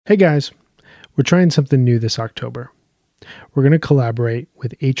Hey guys, we're trying something new this October. We're going to collaborate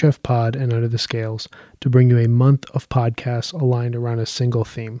with HF Pod and Under the Scales to bring you a month of podcasts aligned around a single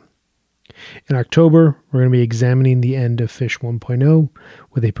theme. In October, we're going to be examining the end of Phish 1.0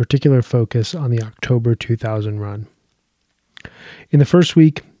 with a particular focus on the October 2000 run. In the first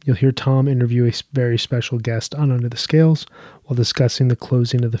week, you'll hear Tom interview a very special guest on Under the Scales while discussing the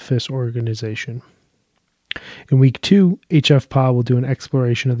closing of the Phish organization. In week 2, HF Pod will do an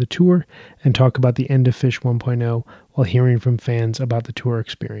exploration of the tour and talk about the end of Phish 1.0 while hearing from fans about the tour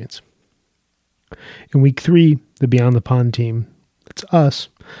experience. In week 3, the Beyond the Pond team, that's us,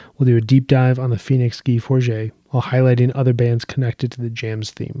 will do a deep dive on the Phoenix Guy Forget while highlighting other bands connected to the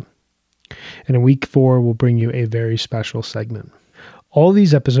Jams theme. And in week 4, we'll bring you a very special segment. All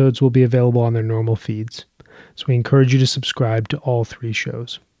these episodes will be available on their normal feeds, so we encourage you to subscribe to all 3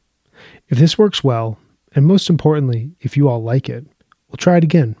 shows. If this works well, and most importantly, if you all like it, we'll try it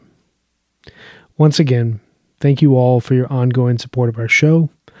again. Once again, thank you all for your ongoing support of our show,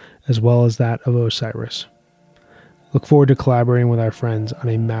 as well as that of Osiris. Look forward to collaborating with our friends on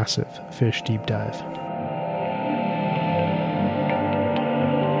a massive Phish deep dive.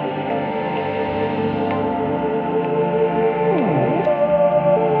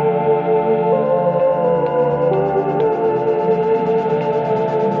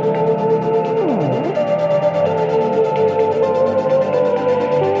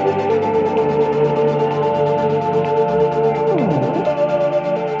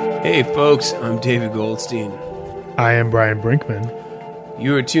 Hey folks, I'm David Goldstein. I am Brian Brinkman.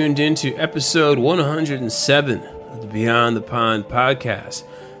 You are tuned into episode 107 of the Beyond the Pond podcast.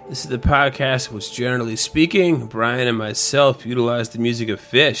 This is the podcast which, generally speaking, Brian and myself utilize the music of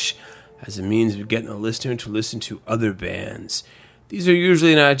Phish as a means of getting a listener to listen to other bands. These are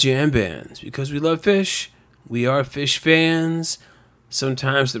usually not jam bands. Because we love Phish, we are Phish fans.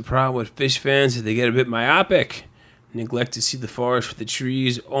 Sometimes the problem with Phish fans is they get a bit myopic, neglect to see the forest for the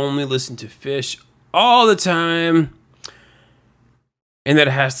trees, only listen to Phish all the time. And that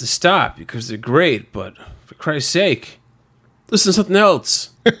has to stop because they're great, but for Christ's sake, listen to something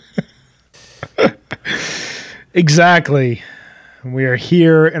else. Exactly. We are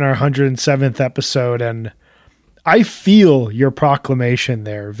here in our 107th episode, and I feel your proclamation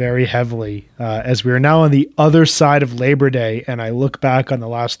there very heavily as we are now on the other side of Labor Day, and I look back on the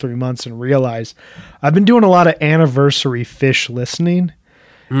last 3 months and realize I've been doing a lot of anniversary Phish listening,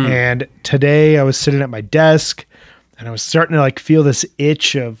 and today I was sitting at my desk, and I was starting to feel this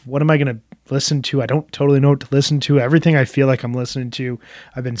itch of what am I going to listen to? I don't totally know what to listen to. Everything I feel like I'm listening to,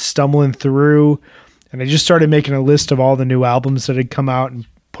 I've been stumbling through, and I just started making a list of all the new albums that had come out and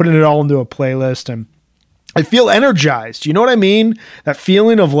putting it all into a playlist, and I feel energized. You know what I mean? That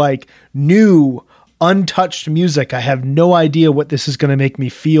feeling of new, untouched music. I have no idea what this is going to make me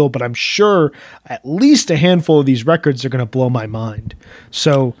feel, but I'm sure at least a handful of these records are going to blow my mind.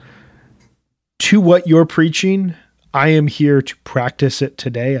 So to what you're preaching, I am here to practice it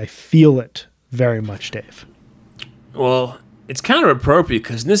today. I feel it very much, Dave. Well, it's kind of appropriate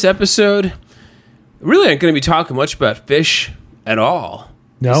because in this episode, we really aren't going to be talking much about Phish at all.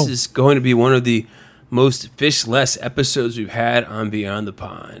 No. This is going to be one of the most Phish-less episodes we've had on Beyond the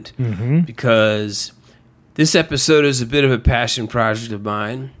Pond. Because this episode is a bit of a passion project of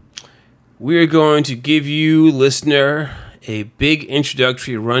mine. We're going to give you, listener, a big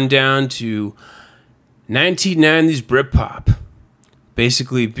introductory rundown to 1990s Britpop,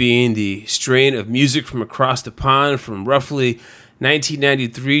 basically being the strain of music from across the pond from roughly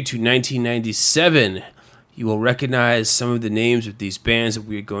 1993 to 1997. You will recognize some of the names of these bands that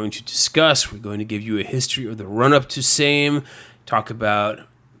we're going to discuss. We're going to give you a history of the run-up to same, talk about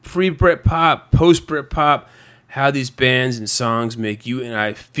pre-Britpop, post-Britpop, how these bands and songs make you and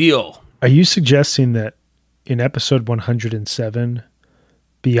I feel. Are you suggesting that in episode 107,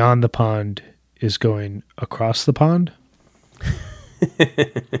 Beyond the Pond is going across the pond?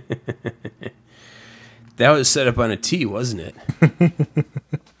 That was set up on a T, wasn't it?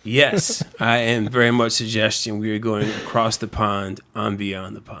 Yes, I am very much suggesting we are going across the pond on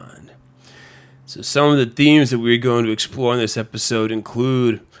Beyond the Pond. So some of the themes that we're going to explore in this episode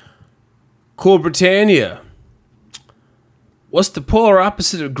include Cool Britannia, what's the polar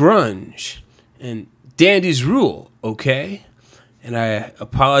opposite of grunge, and Dandy's Rule, okay? And I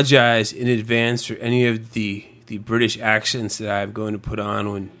apologize in advance for any of the British accents that I'm going to put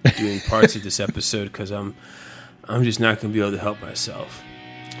on when doing parts of this episode because I'm just not going to be able to help myself.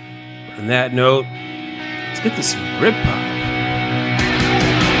 On that note, let's get to some Britpop.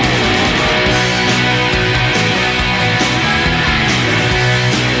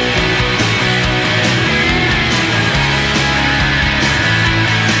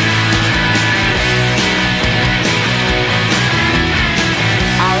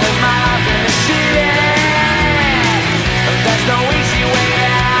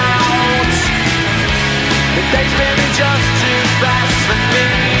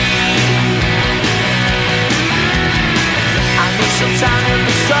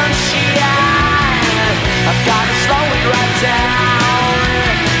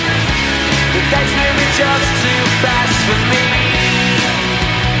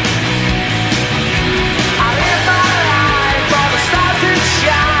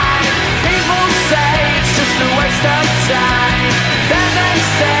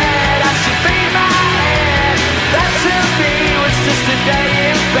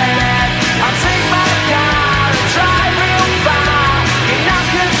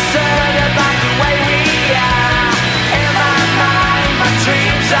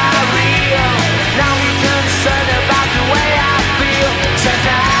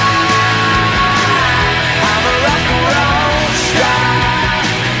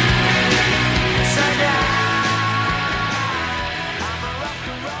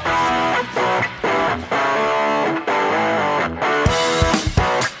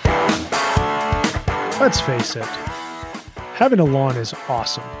 Let's face it, having a lawn is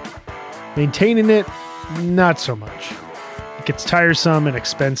awesome. Maintaining it, not so much. It gets tiresome and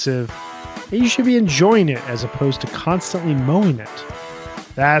expensive, and you should be enjoying it as opposed to constantly mowing it.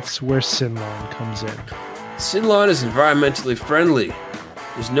 That's where Sinlawn comes in. Sinlawn is environmentally friendly.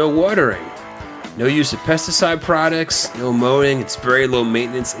 There's no watering, no use of pesticide products, no mowing, it's very low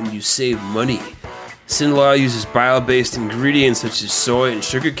maintenance, and you save money. Sinlawn uses bio-based ingredients such as soy and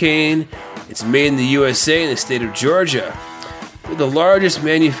sugarcane. It's made in the USA in the state of Georgia. They're the largest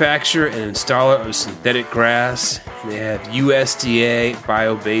manufacturer and installer of synthetic grass, and they have USDA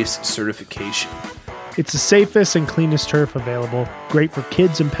bio-based certification. It's the safest and cleanest turf available, great for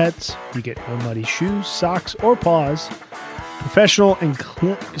kids and pets. You get no muddy shoes, socks, or paws. Professional and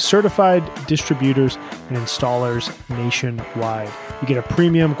certified distributors and installers nationwide. You get a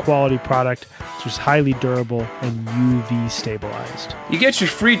premium quality product which is highly durable and UV stabilized. You get your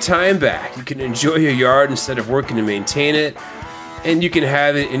free time back. You can enjoy your yard instead of working to maintain it. And you can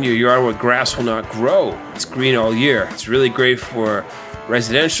have it in your yard where grass will not grow. It's green all year. It's really great for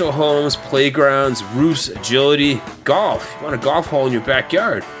residential homes, playgrounds, roofs, agility, golf. You want a golf hole in your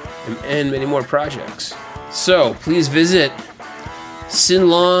backyard, and many more projects. So please visit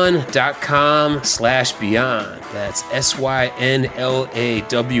Synlawn.com/beyond. That's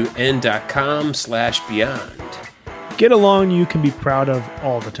SYNLAWN.com/beyond. Get a lawn you can be proud of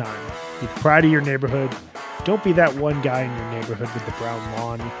all the time. Be the pride of your neighborhood. Don't be that one guy in your neighborhood with the brown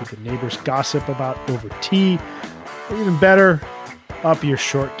lawn who the neighbors gossip about over tea. Or even better, up your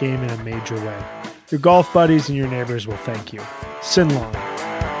short game in a major way. Your golf buddies and your neighbors will thank you. Sinlawn.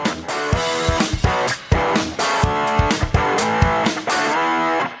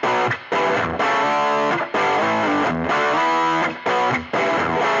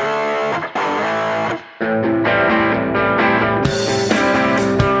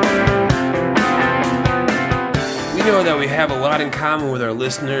 We know that we have a lot in common with our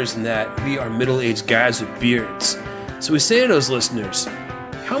listeners and that we are middle-aged guys with beards. So we say to those listeners,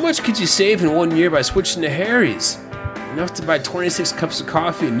 how much could you save in 1 year by switching to Harry's? Enough to buy 26 cups of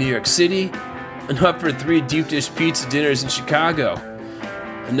coffee in New York City, enough for 3 deep dish pizza dinners in Chicago,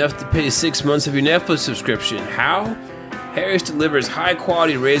 enough to pay 6 months of your Netflix subscription. How? Harry's delivers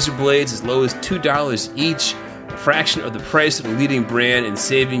high-quality razor blades as low as $2 each, a fraction of the price of the leading brand, and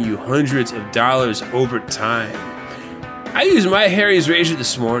saving you hundreds of dollars over time. I used my Harry's razor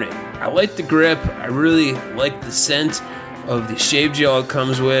this morning. I like the grip. I really like the scent of the shave gel it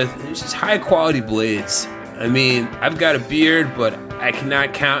comes with. It's just high-quality blades. I mean, I've got a beard, but I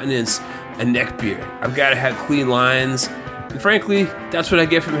cannot countenance a neck beard. I've got to have clean lines. And frankly, that's what I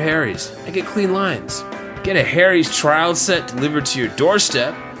get from Harry's. I get clean lines. Get a Harry's trial set delivered to your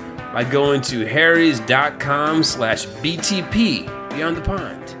doorstep by going to harrys.com/BTP, Beyond the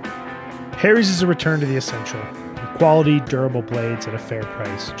Pond. Harry's is a return to the essential. Quality, durable blades at a fair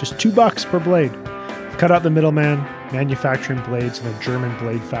price. Just $2 per blade. Cut out the middleman, manufacturing blades in a German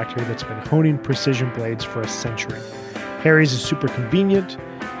blade factory that's been honing precision blades for a century. Harry's is super convenient,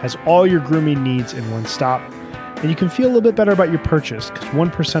 has all your grooming needs in one stop, and you can feel a little bit better about your purchase because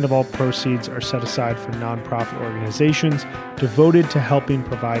 1% of all proceeds are set aside for nonprofit organizations devoted to helping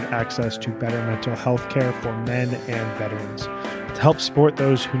provide access to better mental health care for men and veterans. To help support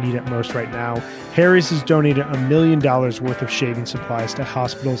those who need it most right now, Harry's has donated $1 million worth of shaving supplies to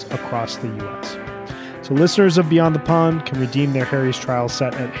hospitals across the U.S. So listeners of Beyond the Pond can redeem their Harry's trial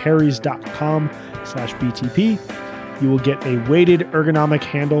set at harrys.com/BTP. You will get a weighted ergonomic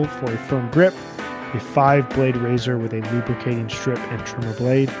handle for a firm grip, a 5-blade razor with a lubricating strip and trimmer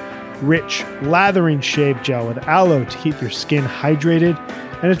blade, rich, lathering shave gel with aloe to keep your skin hydrated,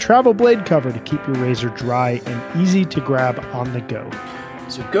 and a travel blade cover to keep your razor dry and easy to grab on the go.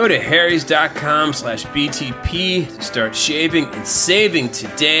 So go to harrys.com/BTP to start shaving and saving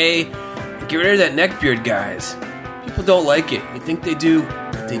today. And get rid of that neck beard, guys. People don't like it. You think they do,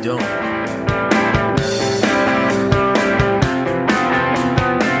 but they don't.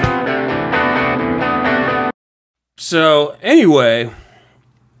 So anyway,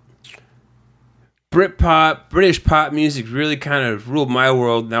 British pop music really kind of ruled my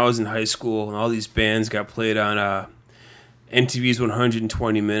world when I was in high school, and all these bands got played on MTV's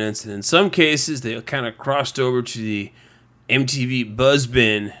 120 Minutes, and in some cases they kind of crossed over to the MTV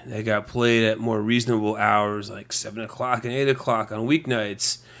Buzzbin that got played at more reasonable hours, like 7 o'clock and 8 o'clock on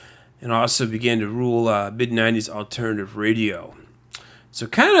weeknights, and also began to rule mid-90s alternative radio. So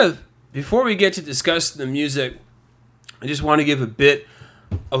kind of, before we get to discuss the music, I just want to give a bit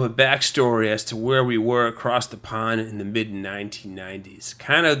of a backstory as to where we were across the pond in the mid-1990s.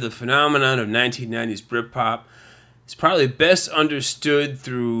 Kind of the phenomenon of 1990s Britpop is probably best understood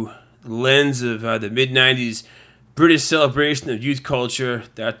through the lens of the mid-90s British celebration of youth culture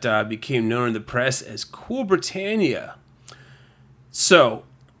that became known in the press as Cool Britannia. So,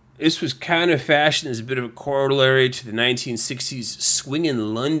 this was kind of fashioned as a bit of a corollary to the 1960s swing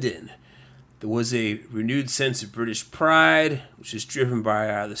in London. There was a renewed sense of British pride, which was driven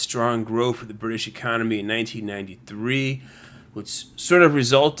by the strong growth of the British economy in 1993, which sort of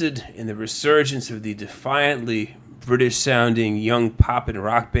resulted in the resurgence of the defiantly British-sounding young pop and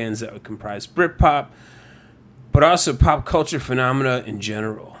rock bands that would comprise Britpop, but also pop culture phenomena in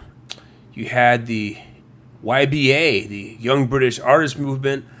general. You had the YBA, the Young British Artist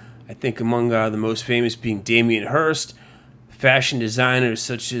Movement, I think among the most famous being Damien Hirst, fashion designers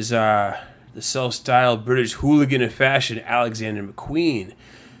such as the self-styled British hooligan of fashion Alexander McQueen.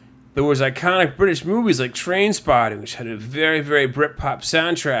 There was iconic British movies like Trainspotting, which had a very, very Britpop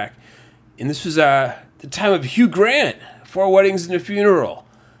soundtrack. And this was the time of Hugh Grant, Four Weddings and a Funeral.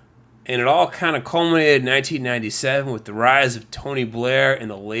 And it all kind of culminated in 1997 with the rise of Tony Blair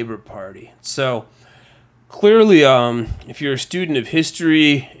and the Labour Party. So, clearly, if you're a student of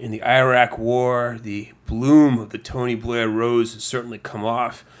history in the Iraq War, the bloom of the Tony Blair rose has certainly come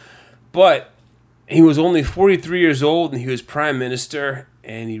off. But he was only 43 years old and he was prime minister,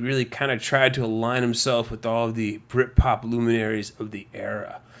 and he really kind of tried to align himself with all of the Britpop luminaries of the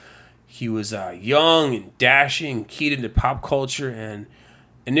era. He was young and dashing, keyed into pop culture, and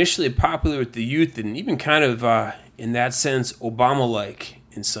initially popular with the youth, and even kind of, in that sense, Obama-like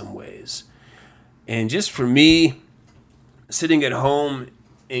in some ways. And just for me, sitting at home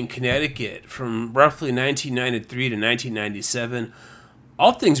in Connecticut from roughly 1993 to 1997,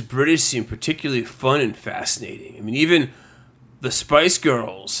 all things British seemed particularly fun and fascinating. I mean, even the Spice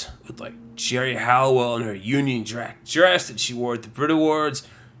Girls, with like Jerry Halliwell and her Union Jack dress that she wore at the Brit Awards,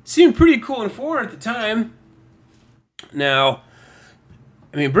 seemed pretty cool and foreign at the time. Now,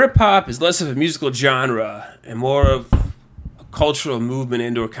 I mean, Britpop is less of a musical genre and more of a cultural movement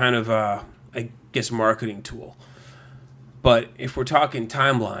and or kind of, I guess, marketing tool. But if we're talking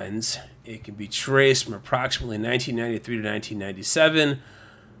timelines, it can be traced from approximately 1993 to 1997.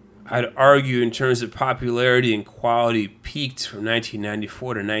 I'd argue in terms of popularity and quality peaked from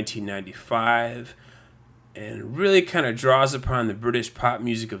 1994 to 1995 and really kind of draws upon the British pop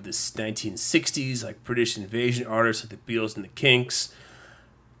music of the 1960s, like British invasion artists like the Beatles and the Kinks,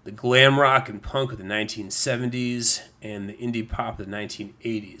 the glam rock and punk of the 1970s, and the indie pop of the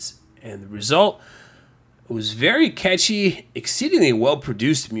 1980s. And the result was very catchy, exceedingly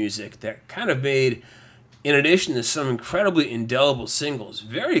well-produced music that kind of made, in addition to some incredibly indelible singles,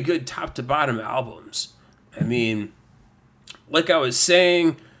 very good top-to-bottom albums. I mean, like I was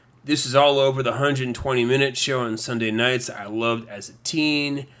saying, this is all over the 120-minute show on Sunday nights I loved as a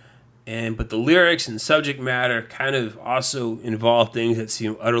teen. But the lyrics and subject matter kind of also involve things that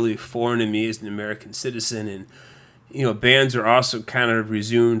seem utterly foreign to me as an American citizen. And, you know, bands are also kind of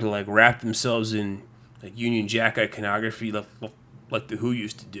resumed to like wrap themselves in like Union Jack iconography like the Who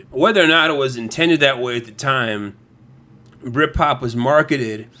used to do. Whether or not it was intended that way at the time, Britpop was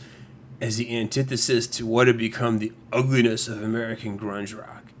marketed as the antithesis to what had become the ugliness of American grunge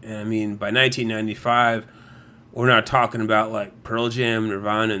rock. And I mean, by 1995, we're not talking about like Pearl Jam,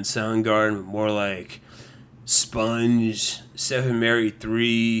 Nirvana, and Soundgarden, but more like Sponge, Seven Mary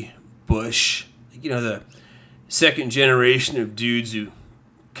 3, Bush. You know, the second generation of dudes who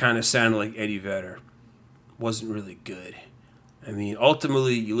kind of sounded like Eddie Vedder. Wasn't really good. I mean,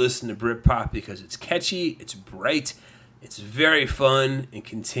 ultimately, you listen to Britpop because it's catchy, it's bright, it's very fun, and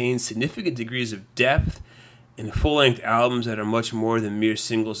contains significant degrees of depth and full-length albums that are much more than mere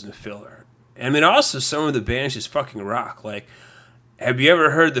singles and filler. I mean, also, some of the bands just fucking rock. Like, have you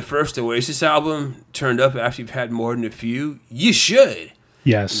ever heard the first Oasis album, Turned Up After You've Had More Than a Few? You should.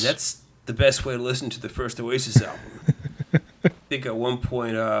 Yes. That's the best way to listen to the first Oasis album. I think at one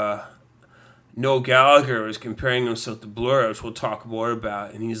point, Noel Gallagher was comparing himself to Blur, which we'll talk more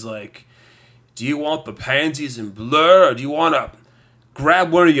about. And he's like, do you want the pansies and Blur, or do you want to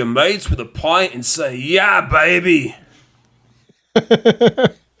grab one of your mates with a pint and say, yeah, baby?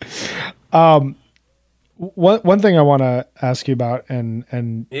 One thing I want to ask you about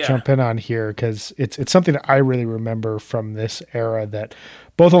and jump in on here, because it's something that I really remember from this era that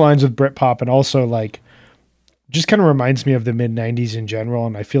both aligns with Britpop and also like just kind of reminds me of the mid 90s in general.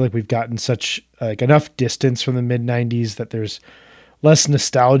 And I feel like we've gotten such like enough distance from the mid 90s that there's less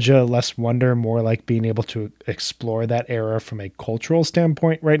nostalgia, less wonder, more like being able to explore that era from a cultural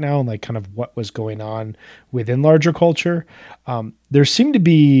standpoint right now and like kind of what was going on within larger culture. There seemed to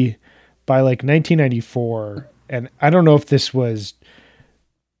be by like 1994, and I don't know if this was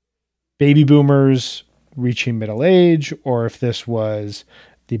baby boomers reaching middle age or if this was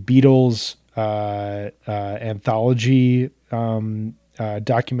the Beatles anthology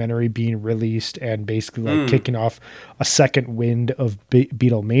documentary being released and basically like kicking off a second wind of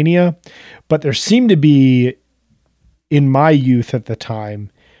Beatlemania. But there seemed to be, in my youth at the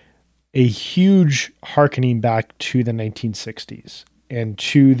time, a huge hearkening back to the 1960s and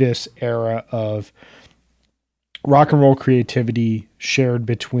to this era of rock and roll creativity shared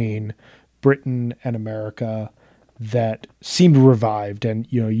between Britain and America that seemed revived. And,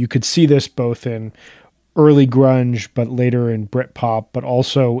 you know, you could see this both in early grunge, but later in Britpop, but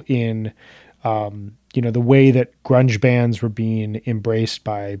also in, the way that grunge bands were being embraced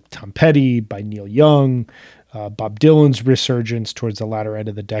by Tom Petty, by Neil Young, Bob Dylan's resurgence towards the latter end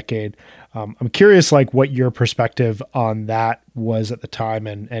of the decade. I'm curious, like, what your perspective on that was at the time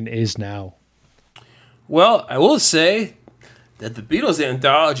and is now. Well, I will say that the Beatles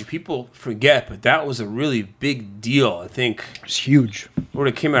anthology, people forget, but that was a really big deal. I think it was huge. What,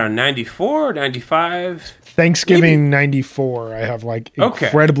 it came out in 94, 95? Thanksgiving 94. I have like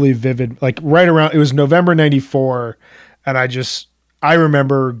incredibly vivid, like right around, it was November 94. And I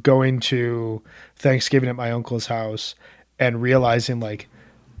remember going to Thanksgiving at my uncle's house and realizing like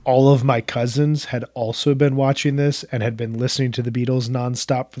all of my cousins had also been watching this and had been listening to the Beatles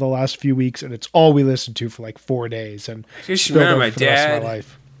nonstop for the last few weeks. And it's all we listened to for like 4 days. And I just remember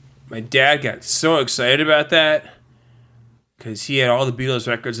my dad got so excited about that because he had all the Beatles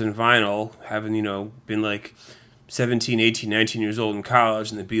records in vinyl, having, been like 17, 18, 19 years old in college,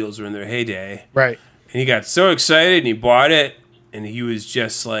 and the Beatles were in their heyday. Right. And he got so excited and he bought it, and he was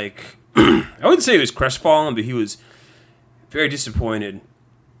just like, I wouldn't say he was crestfallen, but he was very disappointed.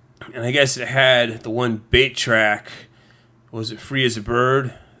 And I guess it had the one bait track. Was it Free as a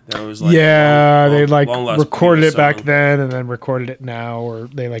Bird? That was like they like recorded it back then and then recorded it now, or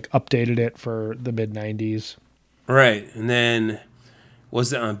they like updated it for the mid 90s. Right. And then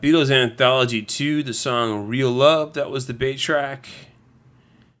was it on Beatles Anthology 2, the song Real Love? That was the bait track.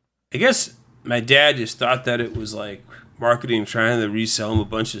 I guess my dad just thought that it was like marketing, trying to resell him a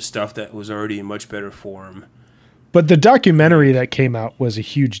bunch of stuff that was already in much better form. But the documentary that came out was a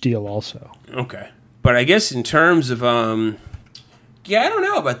huge deal also. Okay. But I guess in terms of, I don't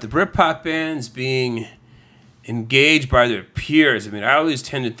know about the Britpop bands being engaged by their peers. I mean, I always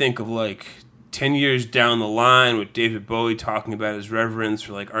tend to think of like 10 years down the line with David Bowie talking about his reverence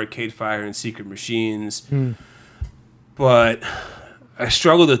for like Arcade Fire and Secret Machines. But I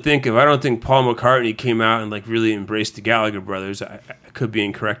struggle to think of, I don't think Paul McCartney came out and like really embraced the Gallagher brothers. I could be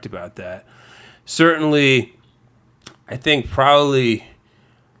incorrect about that. Certainly, I think probably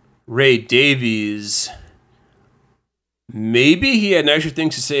Ray Davies, maybe he had nicer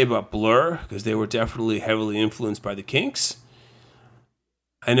things to say about Blur, because they were definitely heavily influenced by the Kinks.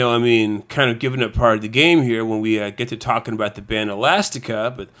 I know, kind of giving up part of the game here when we get to talking about the band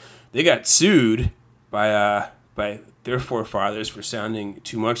Elastica, but they got sued by their forefathers for sounding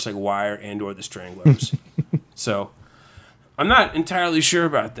too much like Wire and or the Stranglers. So I'm not entirely sure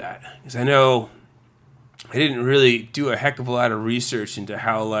about that, because I know I didn't really do a heck of a lot of research into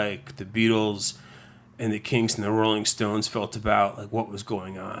how like the Beatles and the Kinks and the Rolling Stones felt about like what was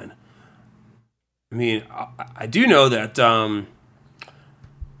going on. I do know that Paul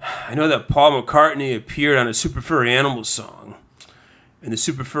McCartney appeared on a Super Furry Animals song, and the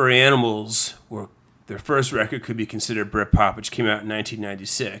Super Furry Animals were their first record could be considered Britpop, which came out in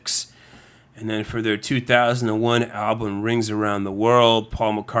 1996. And then for their 2001 album Rings Around the World,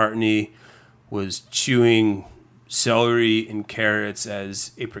 Paul McCartney was chewing celery and carrots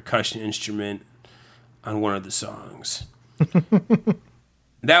as a percussion instrument on one of the songs.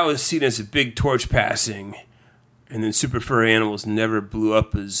 That was seen as a big torch passing, and then Super Furry Animals never blew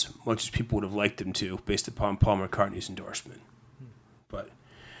up as much as people would have liked them to, based upon Paul McCartney's endorsement. But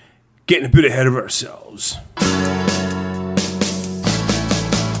getting a bit ahead of ourselves.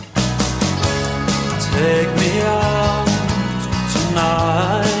 Take me out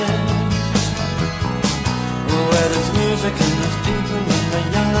tonight, where there's music and there's people and the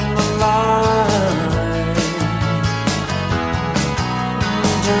young and the light.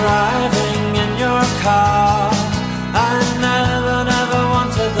 Driving in your car, I never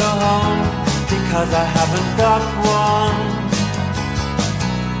want to go home, because I haven't got one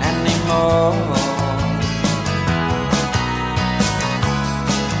anymore.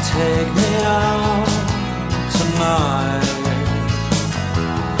 Take me out tonight,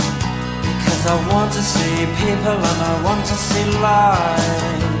 because I want to see people and I want to see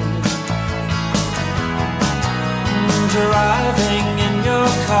life. Driving in your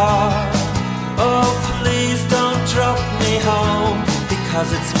car, oh please don't drop me home,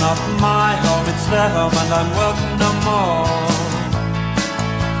 because it's not my home, it's their home and I'm welcome no more.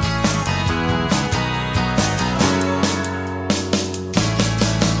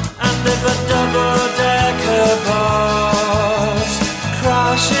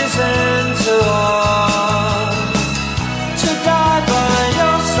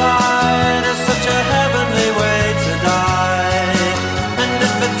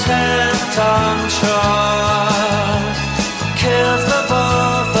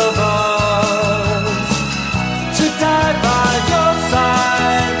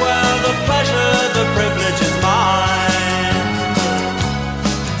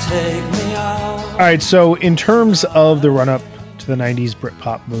 right, so in terms of the run-up to the 90s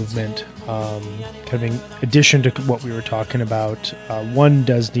Britpop movement, kind of in addition to what we were talking about, one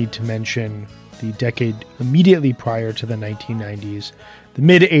does need to mention the decade immediately prior to the 1990s, the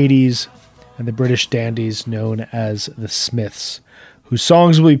mid-80s, and the British dandies known as the Smiths, whose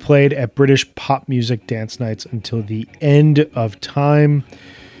songs will be played at British pop music dance nights until the end of time.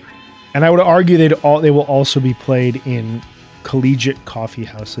 And I would argue they will also be played in collegiate coffee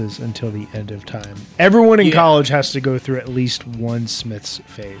houses until the end of time. Everyone in college has to go through at least one Smiths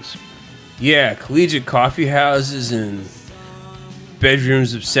phase. Yeah, collegiate coffee houses and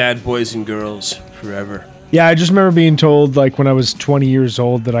bedrooms of sad boys and girls forever. Yeah, I just remember being told, like, when I was 20 years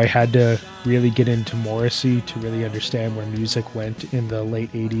old that I had to really get into Morrissey to really understand where music went in the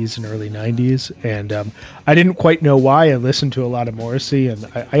late 80s and early 90s. And I didn't quite know why. I listened to a lot of Morrissey, and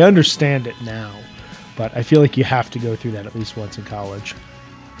I understand it now. But I feel like you have to go through that at least once in college.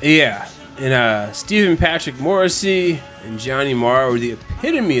 Yeah, and Stephen Patrick Morrissey and Johnny Marr were the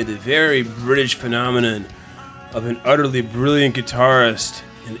epitome of the very British phenomenon of an utterly brilliant guitarist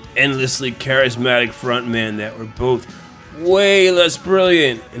and endlessly charismatic frontman that were both way less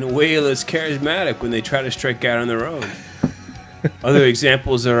brilliant and way less charismatic when they try to strike out on their own. Other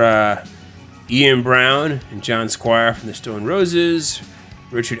examples are Ian Brown and John Squire from the Stone Roses,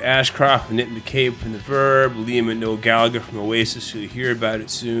 Richard Ashcroft and Nick McCabe from the Verb, Liam and Noel Gallagher from Oasis, you'll hear about it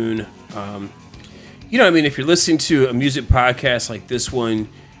soon. If you're listening to a music podcast like this one,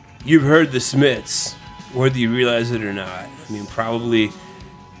 you've heard the Smiths, whether you realize it or not. I mean, probably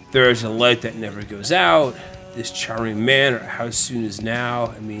There's a Light That Never Goes Out, This Charming Man, or How Soon Is Now.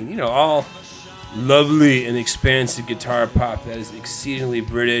 I mean, all lovely and expansive guitar pop that is exceedingly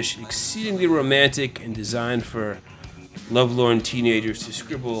British, exceedingly romantic, and designed for lovelorn teenagers to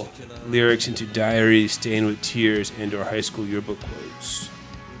scribble lyrics into diaries stained with tears and or high school yearbook quotes.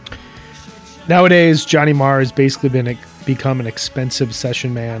 Nowadays, Johnny Marr has basically become an expensive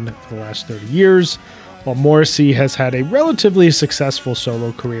session man for the last 30 years, while Morrissey has had a relatively successful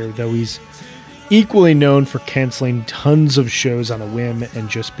solo career, though he's equally known for canceling tons of shows on a whim and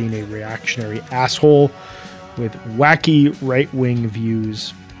just being a reactionary asshole with wacky right-wing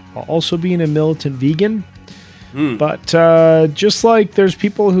views, while also being a militant vegan. But just like there's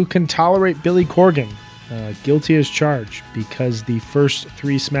people who can tolerate Billy Corgan, guilty as charged, because the first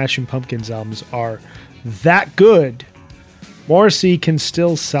 3 Smashing Pumpkins albums are that good, Morrissey can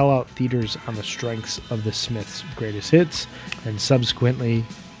still sell out theaters on the strengths of the Smiths' greatest hits and subsequently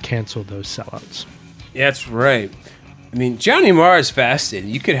cancel those sellouts. Yeah, that's right. I mean, Johnny Marr is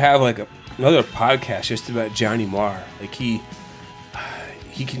fascinating. You could have like another podcast just about Johnny Marr. Like he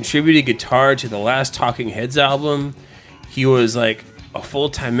contributed guitar to the last Talking Heads album. He was like a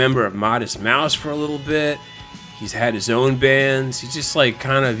full-time member of Modest Mouse for a little bit. He's had his own bands. He's just like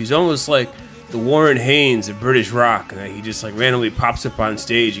he's almost like the Warren Haynes of British rock. And he just like randomly pops up on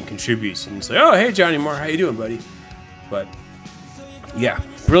stage and contributes. And it's like, oh, hey, Johnny Marr, how you doing, buddy? But yeah,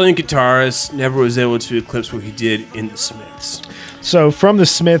 brilliant guitarist. Never was able to eclipse what he did in the Smiths. So from the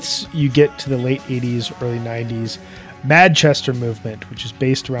Smiths, you get to the late 80s, early 90s. Manchester movement, which is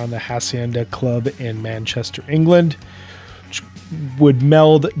based around the Hacienda Club in Manchester, England, which would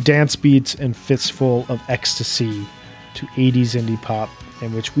meld dance beats and fistful of ecstasy to 80s indie pop,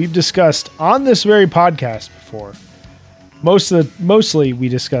 and which we've discussed on this very podcast before. Mostly we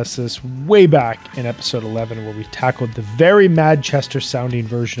discussed this way back in episode 11, where we tackled the very Manchester sounding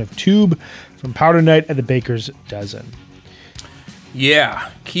version of Tube from Powder Night at the Baker's Dozen.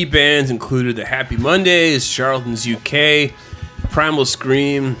 Yeah, key bands included the Happy Mondays, Charlatans UK, Primal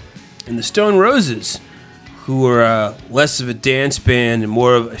Scream, and the Stone Roses, who were less of a dance band and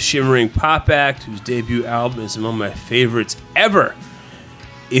more of a shimmering pop act, whose debut album is among my favorites ever.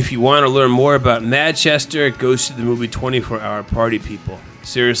 If you want to learn more about Manchester, go see the movie 24 Hour Party People.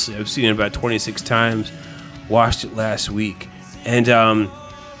 Seriously, I've seen it about 26 times, watched it last week. And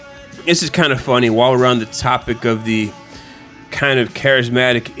this is kind of funny, while we're on the topic of the kind of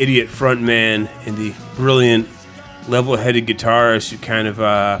charismatic idiot frontman and the brilliant level-headed guitarist who kind of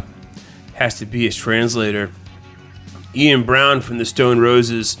has to be his translator. Ian Brown from the Stone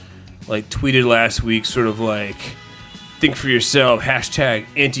Roses tweeted last week sort of like, think for yourself, hashtag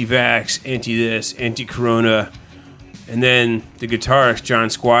anti-vax, anti-this, anti-corona. And then the guitarist John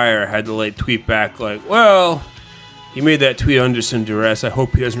Squire had to tweet back well, he made that tweet under some duress. I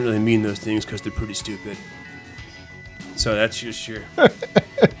hope he doesn't really mean those things because they're pretty stupid. So that's just your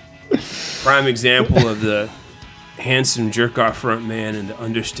prime example of the handsome jerk-off front man and the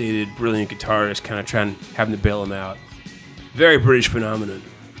understated, brilliant guitarist kind of having to bail him out. Very British phenomenon.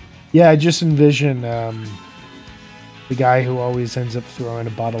 Yeah, I just envision the guy who always ends up throwing a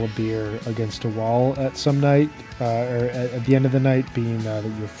bottle of beer against a wall at some night, or at the end of the night, being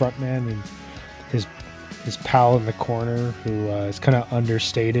your front man, and his pal in the corner who is kind of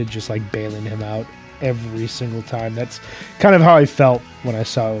understated, just like bailing him out every single time. That's kind of how I felt when I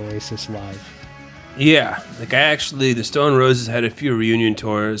saw Oasis live. Yeah, like the Stone Roses had a few reunion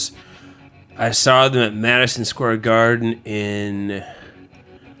tours. I saw them at Madison Square Garden in,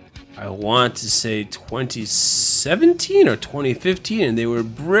 I want to say 2017 or 2015, and they were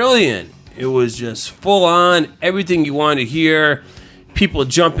brilliant. It was just full on, everything you want to hear. People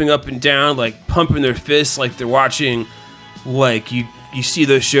jumping up and down, like pumping their fists, like they're watching, like you see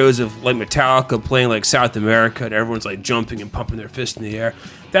those shows of like Metallica playing like South America, and everyone's like jumping and pumping their fists in the air.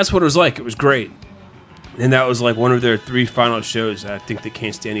 That's what it was like. It was great. And that was like one of their 3 final shows. I think they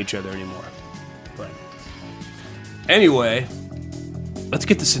can't stand each other anymore. But anyway, let's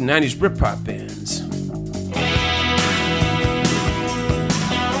get to some 90s Britpop bands.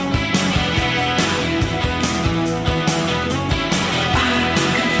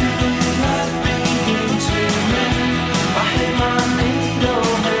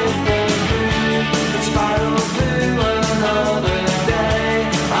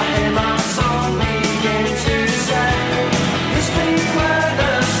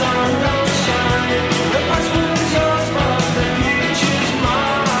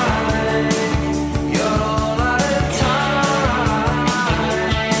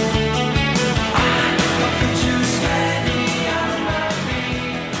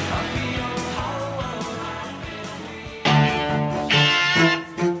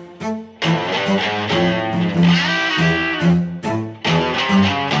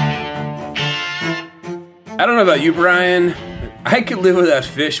 I don't know about you, Brian. I could live without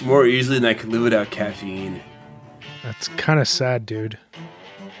fish more easily than I could live without caffeine. That's kind of sad, dude.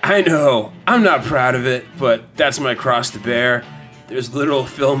 I know. I'm not proud of it, but that's my cross to bear. There's literal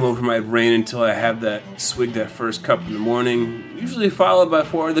film over my brain until I have that first cup in the morning, usually followed by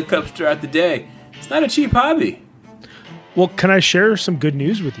 4 other cups throughout the day. It's not a cheap hobby. Well, can I share some good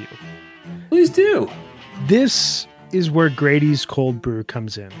news with you? Please do. This is where Grady's Cold Brew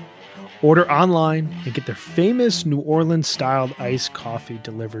comes in. Order online and get their famous New Orleans-styled iced coffee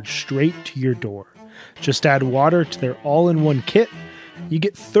delivered straight to your door. Just add water to their all-in-one kit. You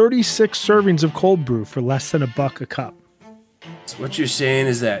get 36 servings of cold brew for less than $1 a cup. So what you're saying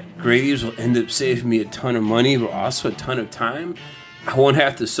is that Grady's will end up saving me a ton of money, but also a ton of time? I won't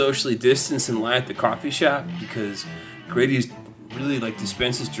have to socially distance in line at the coffee shop because Grady's really like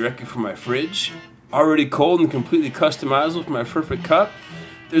dispenses directly from my fridge. Already cold and completely customizable for my perfect cup.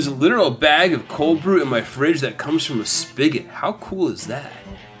 There's a literal bag of cold brew in my fridge that comes from a spigot. How cool is that?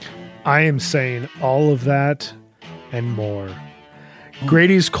 I am saying all of that and more.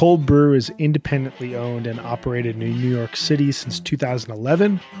 Grady's Cold Brew is independently owned and operated in New York City since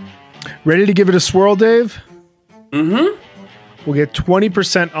 2011. Ready to give it a swirl, Dave? Mm-hmm. We'll get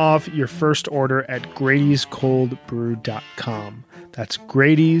 20% off your first order at Grady'sColdBrew.com. That's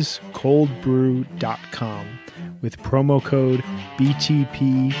Grady'sColdBrew.com with promo code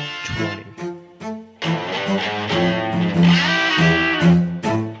BTP20.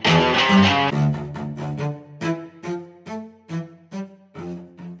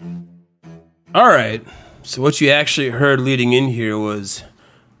 All right, so what you actually heard leading in here was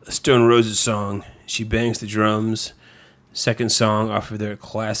a Stone Roses song, She Bangs the Drums, second song off of their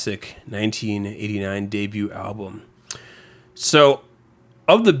classic 1989 debut album. So,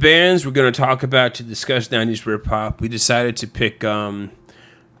 of the bands we're going to talk about to discuss 90s Britpop, we decided to pick,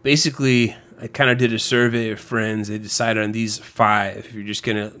 basically, I kind of did a survey of friends. They decided on these 5, if you're just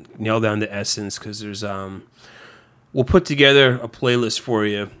going to nail down the essence, because there's, we'll put together a playlist for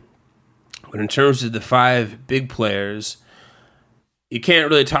you. But in terms of the 5 big players, you can't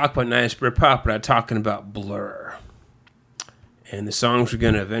really talk about 90s Britpop without talking about Blur. And the songs we're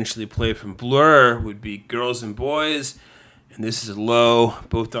going to eventually play from Blur would be Girls and Boys, and This Is Low,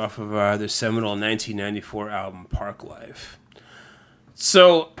 both off of their seminal 1994 album, Park Life.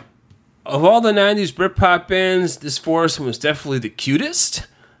 So, of all the 90s Britpop bands, this foursome was definitely the cutest,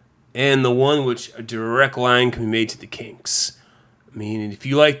 and the one which a direct line can be made to the Kinks. I mean, if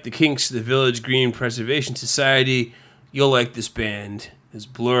you like the Kinks, the Village Green Preservation Society, you'll like this band, as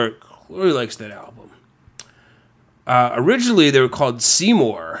Blur clearly likes that album. Originally, they were called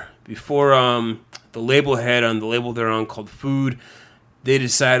Seymour. Before the label head on the label they're on called Food, they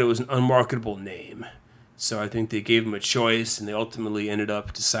decided it was an unmarketable name. So I think they gave them a choice, and they ultimately ended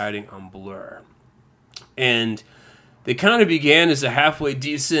up deciding on Blur. And they kind of began as a halfway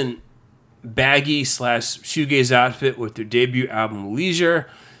decent baggy / shoegaze outfit with their debut album Leisure,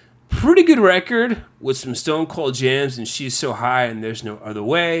 Pretty good record with some Stone Cold jams and She's So High and There's No Other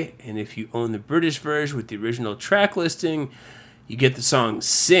Way. And if you own the British version with the original track listing, you get the song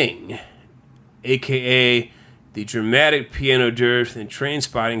Sing, a.k.a. the dramatic piano dirt from the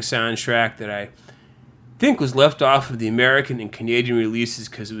Trainspotting soundtrack that I think was left off of the American and Canadian releases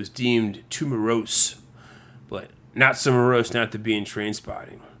because it was deemed too morose. But not so morose not to be in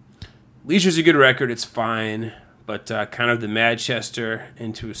Trainspotting. Leisure's a good record, it's fine. But kind of the Manchester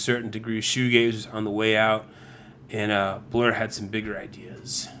and to a certain degree shoegaze was on the way out, and Blur had some bigger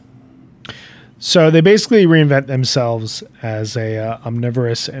ideas. So they basically reinvent themselves as a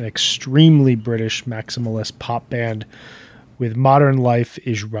omnivorous and extremely British maximalist pop band with Modern Life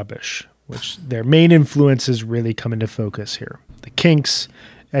is Rubbish, which their main influences really come into focus here. The Kinks,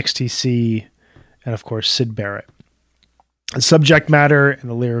 XTC, and of course Syd Barrett. The subject matter and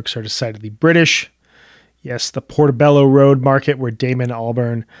the lyrics are decidedly British. Yes, the Portobello Road Market where Damon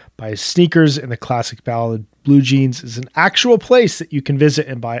Albarn buys sneakers and the classic ballad Blue Jeans is an actual place that you can visit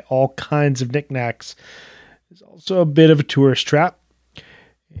and buy all kinds of knickknacks. It's also a bit of a tourist trap.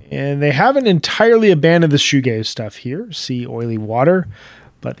 And they haven't entirely abandoned the shoegaze stuff here, see Oily Water,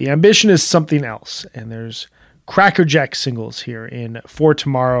 but the ambition is something else. And there's crackerjack singles here in For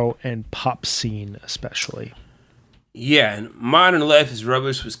Tomorrow and Pop Scene especially. Yeah, and Modern Life is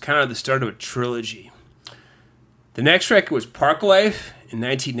Rubbish was kind of the start of a trilogy. The next record was Park Life in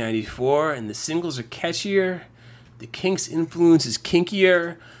 1994, and the singles are catchier, the Kinks' influence is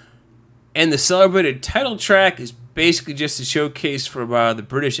kinkier, and the celebrated title track is basically just a showcase for the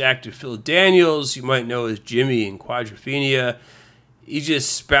British actor Phil Daniels, you might know as Jimmy in Quadrophenia. He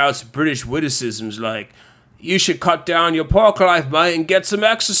just spouts British witticisms like, "You should cut down your Park Life, mate, and get some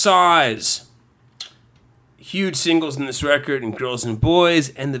exercise." Huge singles in this record, and Girls and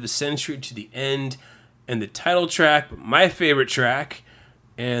Boys, End of a Century to the End, and the title track, but my favorite track,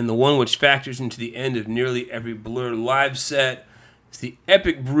 and the one which factors into the end of nearly every Blur live set, is the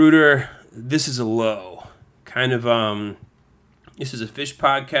epic brooder, This Is a Low. Kind of, this is a Fish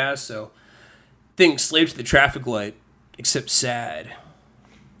podcast, so think Slave to the Traffic Light, except sad.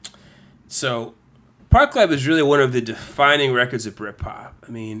 So, Park Life is really one of the defining records of Britpop.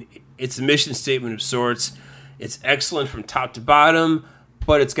 I mean, it's a mission statement of sorts. It's excellent from top to bottom,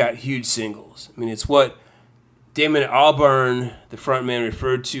 but it's got huge singles. I mean, it's what Damon Albarn, the frontman,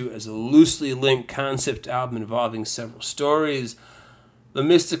 referred to as a loosely linked concept album involving several stories. The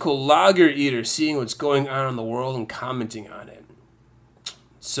mystical lager eater seeing what's going on in the world and commenting on it.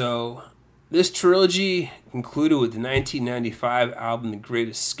 So, this trilogy concluded with the 1995 album The Great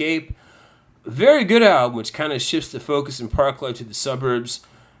Escape. A very good album, which kind of shifts the focus in Park Life to the suburbs.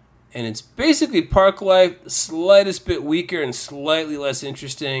 And it's basically Park Life, the slightest bit weaker and slightly less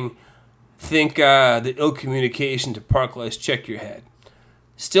interesting. Think the ill communication to Park Life's Check Your Head.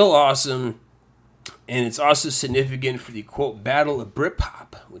 Still awesome, and it's also significant for the, quote, Battle of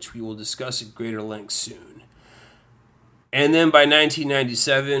Britpop, which we will discuss at greater length soon. And then by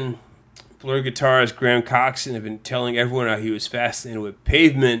 1997, Blur guitarist Graham Coxon had been telling everyone how he was fascinated with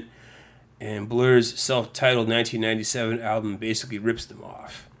Pavement, and Blur's self-titled 1997 album basically rips them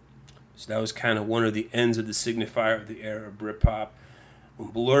off. So that was kind of one of the ends of the signifier of the era of Britpop, when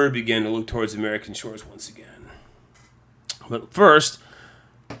Blur began to look towards American shores once again. But first,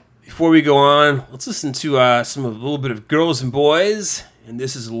 before we go on, let's listen to a little bit of Girls and Boys, and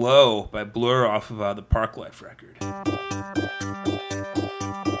this is Low by Blur off of the Park Life record.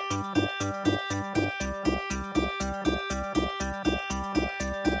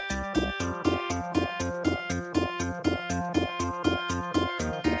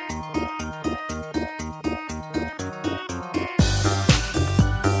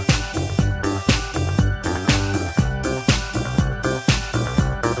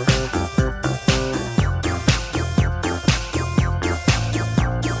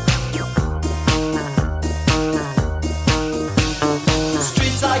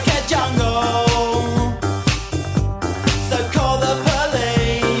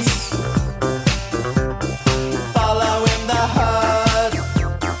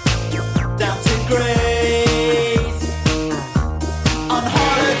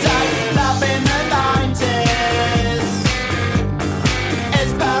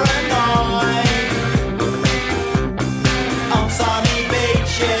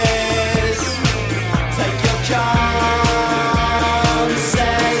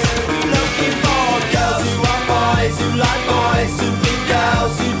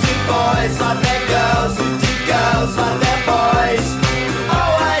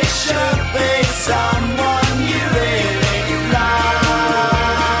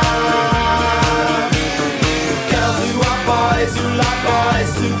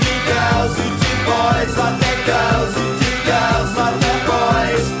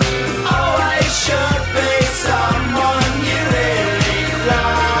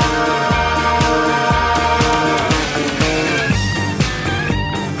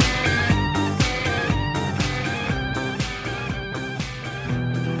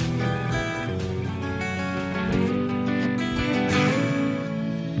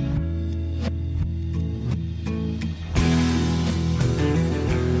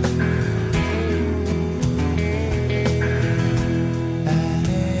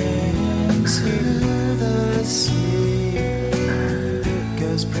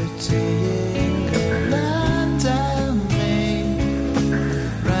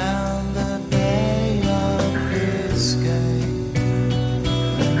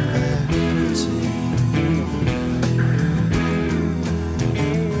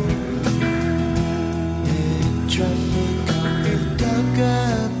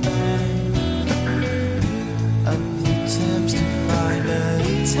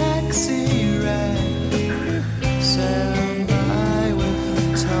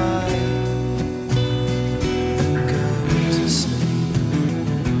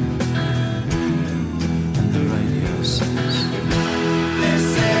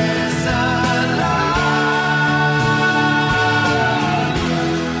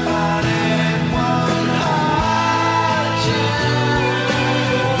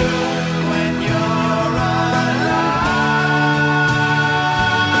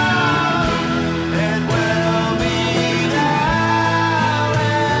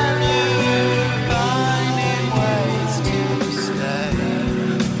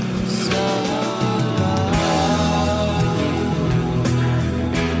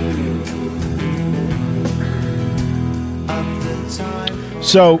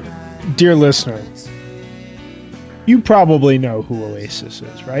 So, dear listener, you probably know who Oasis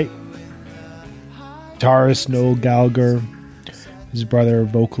is, right? Guitarist Noel Gallagher, his brother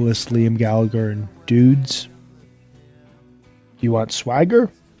vocalist Liam Gallagher, and dudes. You want swagger?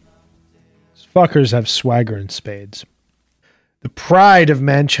 These fuckers have swagger in spades. The pride of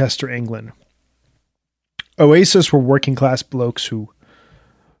Manchester, England. Oasis were working class blokes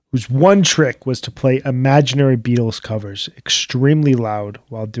whose one trick was to play imaginary Beatles covers extremely loud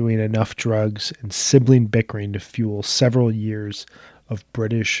while doing enough drugs and sibling bickering to fuel several years of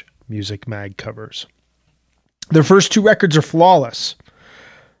British music mag covers. Their first 2 records are flawless.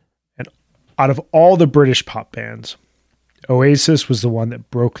 And out of all the British pop bands, Oasis was the one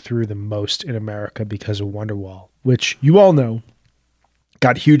that broke through the most in America because of Wonderwall, which you all know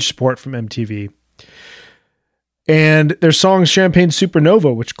got huge support from MTV. And their song Champagne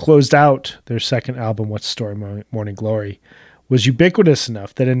Supernova, which closed out their second album, What's the Story, Morning Glory, was ubiquitous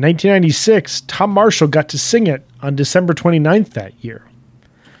enough that in 1996, Tom Marshall got to sing it on December 29th that year.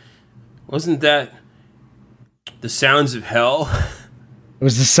 Wasn't that The Sounds of Hell? It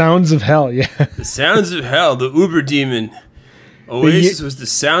was The Sounds of Hell, yeah. The Sounds of Hell, the Uber Demon. Oasis was The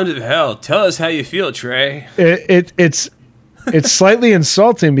Sound of Hell. Tell us how you feel, Trey. It's slightly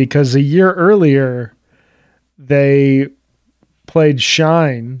insulting because a year earlier, they played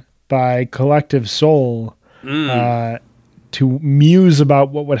Shine by Collective Soul to muse about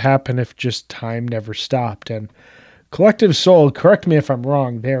what would happen if just time never stopped. And Collective Soul, correct me if I'm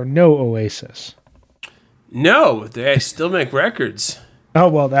wrong, they are no Oasis. No, they still make records. Oh,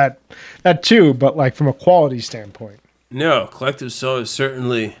 well, that too, but like from a quality standpoint. No, Collective Soul is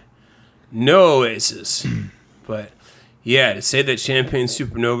certainly no Oasis. But yeah, to say that Champagne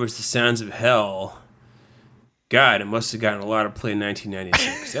Supernova is The Sounds of Hell... God, it must have gotten a lot of play in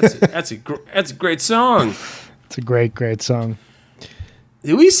 1996. That's a great song. It's a great song.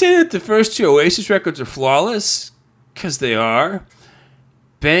 Did we say that the first 2 Oasis records are flawless? Because they are.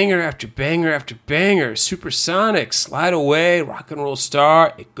 Banger after banger after banger. Supersonic, Slide Away, Rock and Roll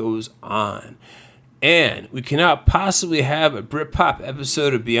Star. It goes on. And we cannot possibly have a Britpop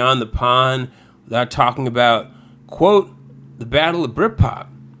episode of Beyond the Pond without talking about, quote, the Battle of Britpop,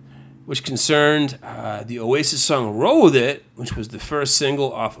 which concerned the Oasis song Roll With It, which was the first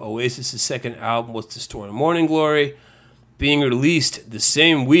single off Oasis' second album, What's the Story, Morning Glory, being released the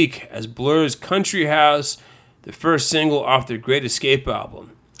same week as Blur's Country House, the first single off their Great Escape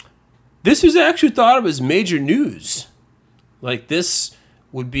album. This was actually thought of as major news. Like, this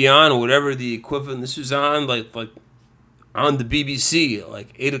would be on whatever the equivalent, this was on like on the BBC at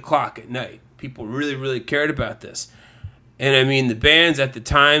like 8 o'clock at night. People really, really cared about this. And I mean, the bands at the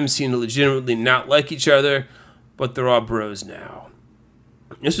time seemed to legitimately not like each other, but they're all bros now.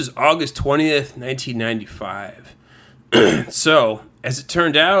 This was August 20th, 1995. So, as it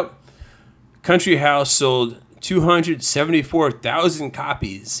turned out, Country House sold 274,000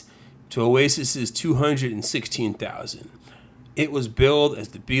 copies to Oasis's 216,000. It was billed as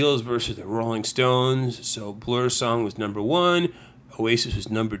the Beatles versus the Rolling Stones, so Blur's song was number 1, Oasis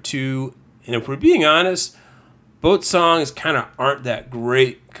was number 2, and if we're being honest, both songs kind of aren't that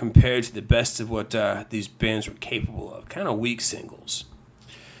great compared to the best of what these bands were capable of. Kind of weak singles.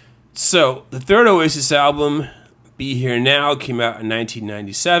 So, the third Oasis album, Be Here Now, came out in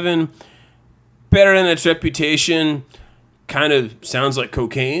 1997. Better than its reputation. Kind of sounds like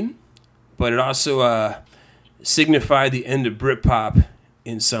cocaine. But it also signified the end of Britpop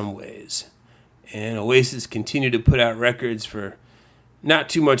in some ways. And Oasis continued to put out records for not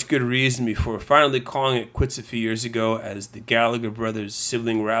too much good reason before finally calling it quits a few years ago as the Gallagher brothers'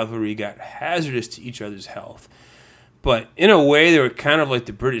 sibling rivalry got hazardous to each other's health. But in a way, they were kind of like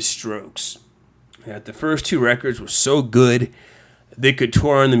the British Strokes. That the first 2 records were so good, they could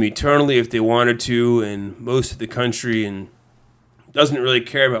tour on them eternally if they wanted to, and most of the country and doesn't really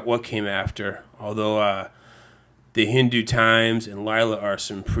care about what came after, although the Hindu Times and Lila are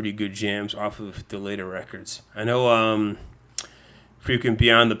some pretty good jams off of the later records. I know frequent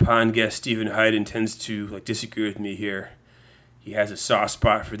Beyond the Pond guest Stephen Hyden tends to disagree with me here. He has a soft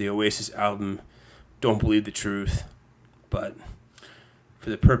spot for the Oasis album Don't Believe the Truth, but for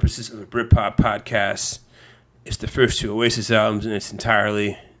the purposes of a Britpop podcast, it's the first 2 Oasis albums in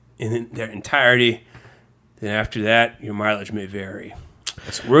their entirety. Then after that, your mileage may vary.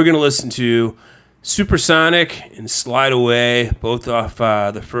 So we're going to listen to Supersonic and Slide Away, both off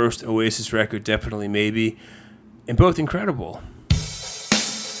the first Oasis record, Definitely Maybe, and both incredible.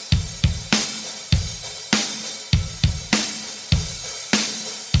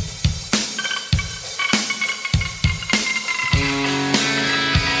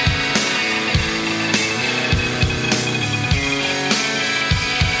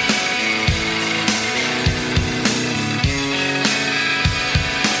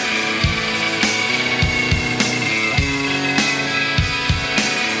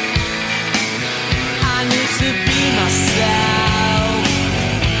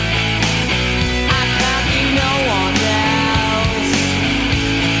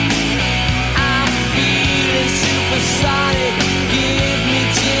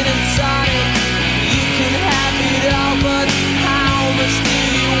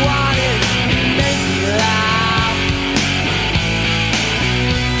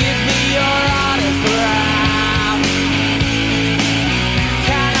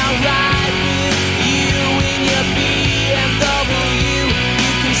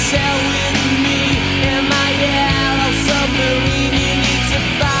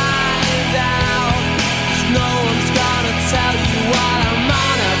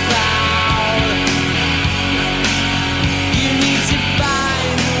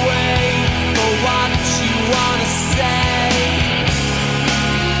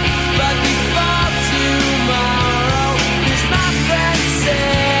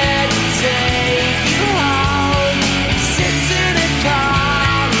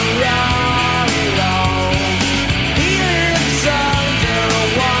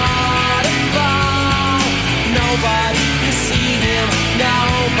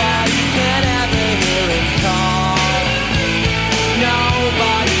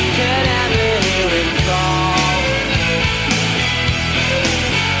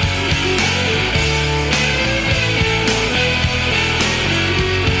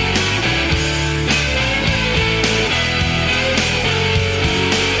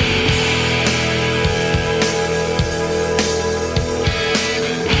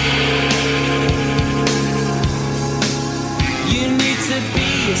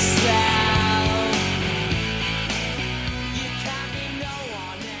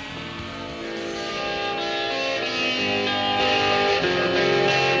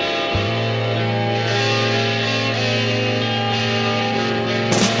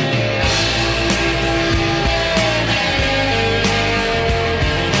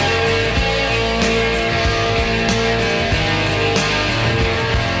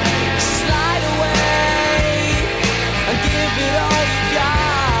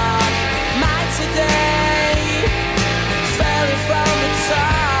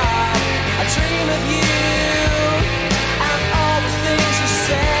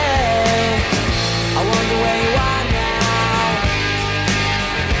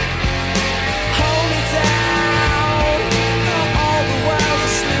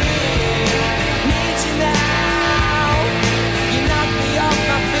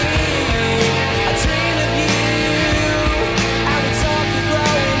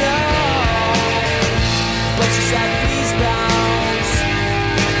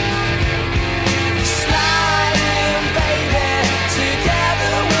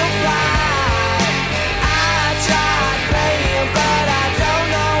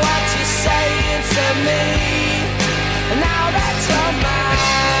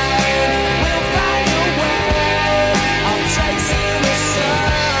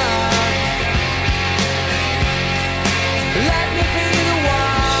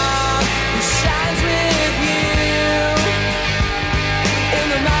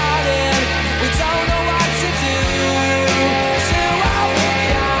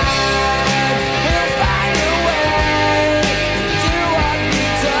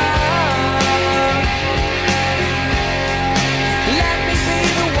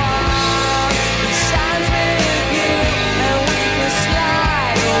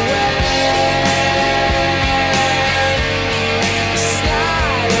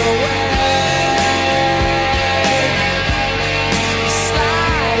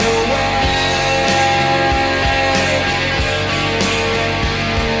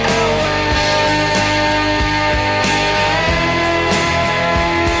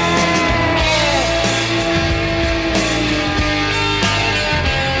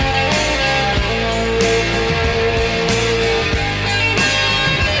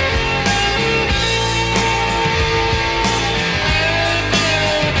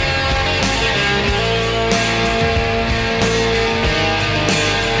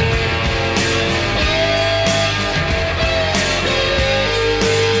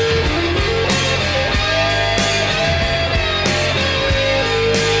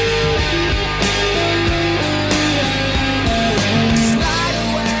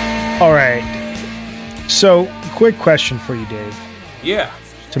 All right. So, quick question for you, Dave, Yeah.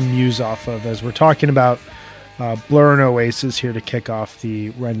 to muse off of as we're talking about Blur and Oasis here to kick off the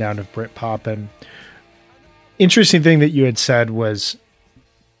rundown of Britpop. And interesting thing that you had said was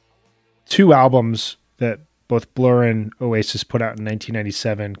two albums that both Blur and Oasis put out in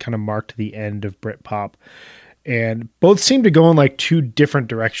 1997 kind of marked the end of Britpop. And both seem to go in like two different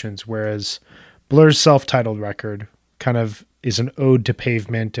directions, whereas Blur's self-titled record kind of is an ode to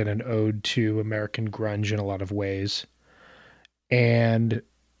Pavement and an ode to American grunge in a lot of ways. And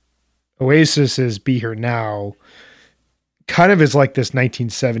Oasis's Be Here Now kind of is like this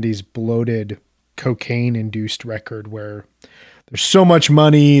 1970s bloated cocaine-induced record where there's so much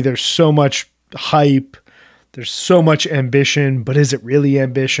money, there's so much hype, there's so much ambition, but is it really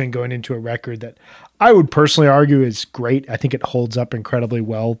ambition going into a record that I would personally argue is great? I think it holds up incredibly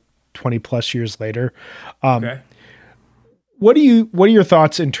well 20 plus years later. Okay. What are your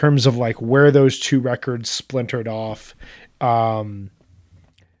thoughts in terms of like where those two records splintered off? Kind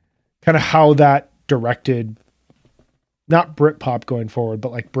of how that directed not Britpop going forward,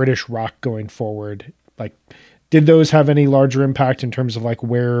 but like British rock going forward. Like, did those have any larger impact in terms of like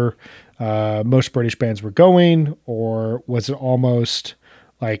where most British bands were going, or was it almost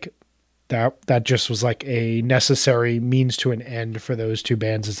like that just was like a necessary means to an end for those two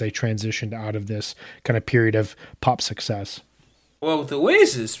bands as they transitioned out of this kind of period of pop success? Well, with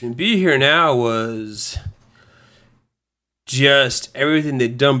Oasis, Be Here Now was just everything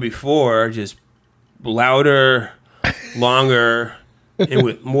they'd done before, just louder, longer, and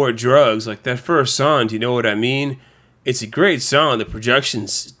with more drugs. Like that first song, Do You Know What I Mean? It's a great song. The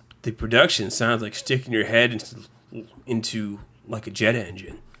production sounds like sticking your head into like a jet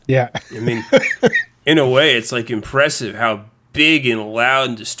engine. Yeah. I mean, in a way, it's like impressive how big and loud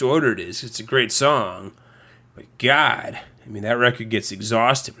and distorted it is. It's a great song. But God, I mean, that record gets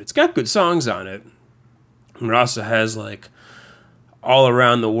exhausted, but it's got good songs on it. And it also has like All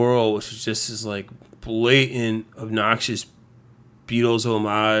Around the World, which is just this like blatant, obnoxious Beatles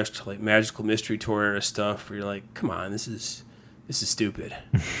homage to like Magical Mystery Tour era stuff where you're like, come on, this is stupid.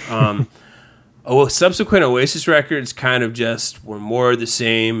 Subsequent Oasis records kind of just were more of the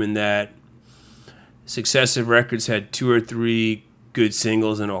same in that successive records had 2 or 3 good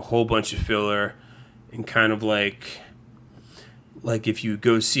singles and a whole bunch of filler, and kind of like if you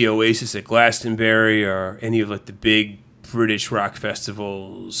go see Oasis at Glastonbury or any of like the big British rock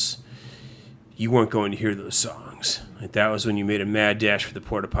festivals, you weren't going to hear those songs. Like that was when you made a mad dash for the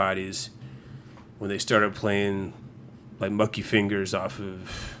porta potties when they started playing like Mucky Fingers off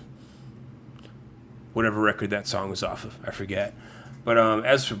of whatever record that song was off of. I forget. But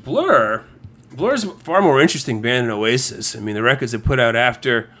as for Blur's a far more interesting band than Oasis. I mean, the records they put out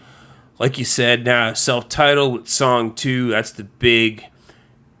after, like you said, now self-titled with Song 2, that's the big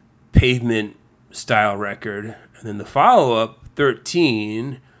Pavement-style record. And then the follow-up,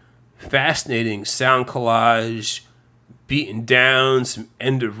 13, fascinating sound collage, beaten down, some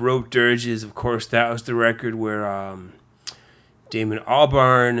end-of-rope dirges. Of course, that was the record where Damon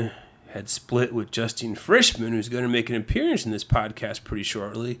Albarn had split with Justine Frischmann, who's going to make an appearance in this podcast pretty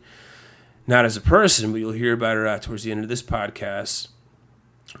shortly. Not as a person, but you'll hear about her towards the end of this podcast.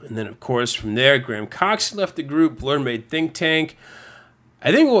 And then, of course, from there, Graham Cox left the group. Blur made Think Tank.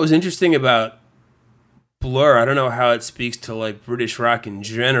 I think what was interesting about Blur, I don't know how it speaks to like British rock in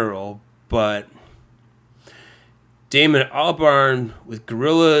general, but Damon Albarn with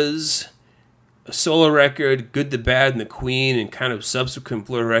Gorillaz, a solo record, Good, the Bad, and the Queen, and kind of subsequent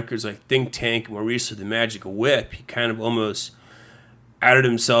Blur records like Think Tank, more recently The Magical Whip, he kind of almost outed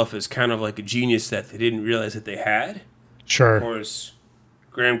himself as kind of like a genius that they didn't realize that they had. Sure. Of course,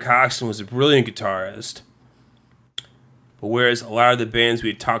 Graham Coxon was a brilliant guitarist, but whereas a lot of the bands we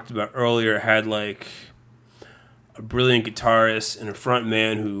had talked about earlier had like a brilliant guitarist and a front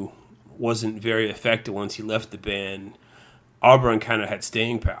man who wasn't very effective once he left the band, Albarn kind of had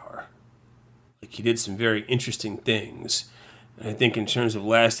staying power. Like he did some very interesting things. And I think in terms of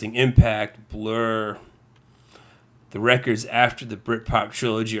lasting impact, Blur, the records after the Britpop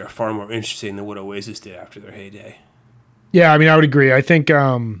trilogy are far more interesting than what Oasis did after their heyday. Yeah, I mean, I would agree. I think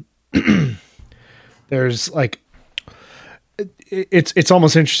there's like it's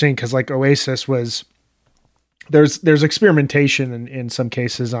almost interesting because like Oasis was there's experimentation in some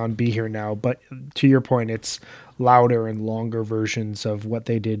cases on Be Here Now, but to your point, it's louder and longer versions of what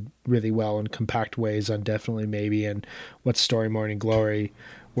they did really well in compact ways on Definitely Maybe and What's Story Morning Glory,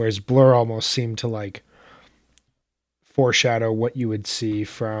 whereas Blur almost seemed to like foreshadow what you would see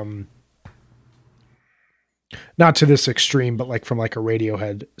from, not to this extreme, but like from like a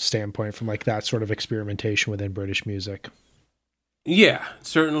Radiohead standpoint, from like that sort of experimentation within British music. Yeah,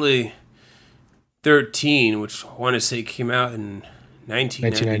 certainly 13, which I want to say came out in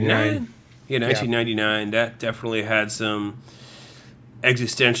 1999. Yeah, 1999. That definitely had some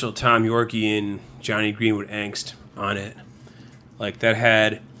existential Tom Yorke and Johnny Greenwood angst on it. Like, that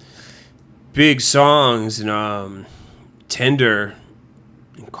had big songs and Tender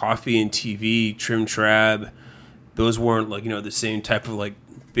and Coffee and TV, Trim Trab. Those weren't like, the same type of like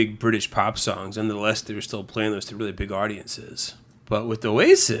big British pop songs. Nonetheless, they were still playing those to really big audiences. But with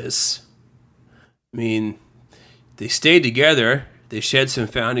Oasis, I mean, they stayed together. They shed some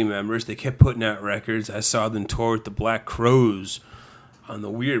founding members. They kept putting out records. I saw them tour with the Black Crowes on the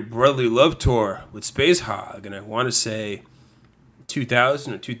weird Brotherly Love Tour with Space Hog. And I want to say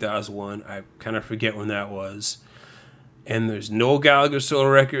 2000 or 2001. I kind of forget when that was. And there's Noel Gallagher solo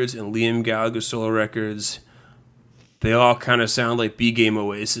records and Liam Gallagher solo records. They all kind of sound like B-Game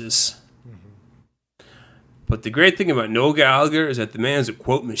Oasis. But the great thing about Noel Gallagher is that the man's a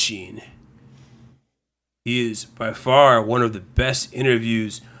quote machine. He is by far one of the best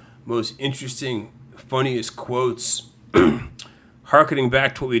interviews, most interesting, funniest quotes. Harkening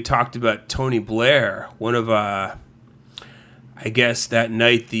back to what we talked about Tony Blair, one of, I guess that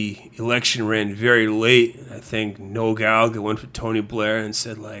night the election ran very late. I think Noel Gallagher went to Tony Blair and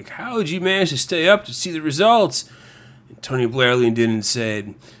said, like, how did you manage to stay up to see the results? And Tony Blair leaned in and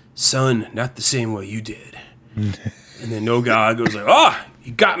said, son, not the same way you did. And then Noel Gallagher was like, oh,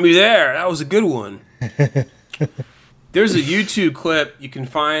 you got me there. That was a good one. There's a YouTube clip you can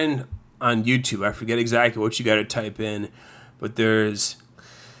find on YouTube. I forget exactly what you got to type in, but there's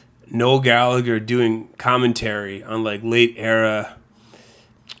Noel Gallagher doing commentary on like late era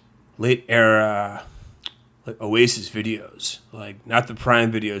like Oasis videos, like not the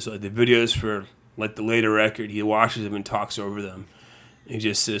Prime videos, like the videos for like the later record. He watches them and talks over them. He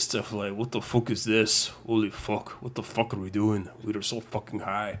just says stuff like, what the fuck is this? Holy fuck. What the fuck are we doing? We were so fucking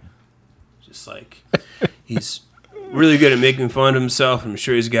high. Just like, he's really good at making fun of himself. I'm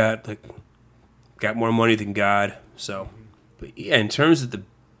sure he's got more money than God. So, but yeah, in terms of the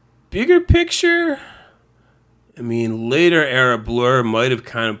bigger picture, I mean, later era Blur might have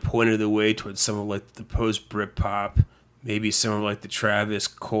kind of pointed the way towards some of like the post Britpop, maybe some of like the Travis,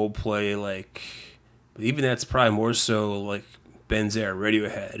 Coldplay, like, but even that's probably more so like Ben's era,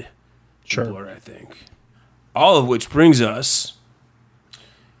 Radiohead, sure. Blur, I think. All of which brings us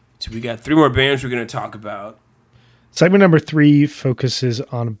to, we got 3 more bands we're going to talk about. Segment number 3 focuses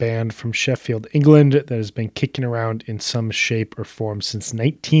on a band from Sheffield, England that has been kicking around in some shape or form since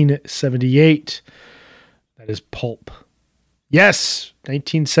 1978. That is Pulp. Yes,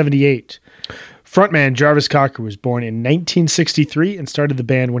 1978. Frontman Jarvis Cocker was born in 1963 and started the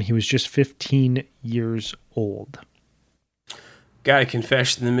band when he was just 15 years old. Got a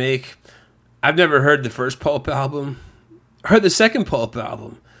confession to make. I've never heard the first Pulp album. I heard the second Pulp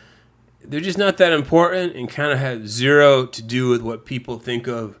album. They're just not that important and kind of have zero to do with what people think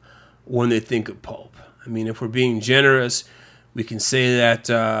of when they think of Pulp. I mean, if we're being generous, we can say that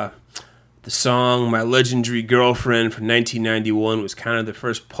the song My Legendary Girlfriend from 1991 was kind of the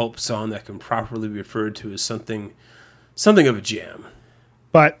first Pulp song that can properly be referred to as something of a jam.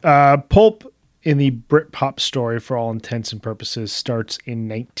 But Pulp, in the Britpop story, for all intents and purposes, starts in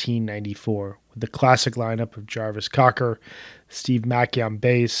 1994 with the classic lineup of Jarvis Cocker, Steve Mackey on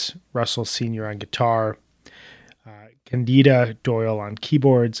bass, Russell Sr. on guitar, Candida Doyle on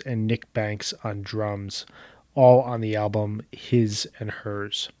keyboards, and Nick Banks on drums, all on the album His and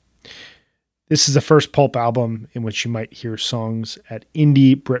Hers. This is the first Pulp album in which you might hear songs at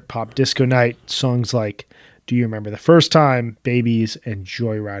indie Britpop disco night, songs like Do You Remember the First Time, Babies, and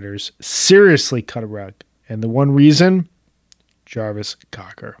Joyriders seriously cut a rug. And the one reason? Jarvis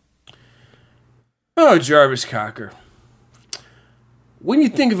Cocker. Oh, Jarvis Cocker. When you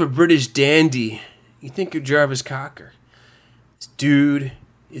think of a British dandy, you think of Jarvis Cocker. This dude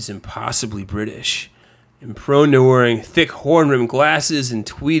is impossibly British and prone to wearing thick horn-rimmed glasses and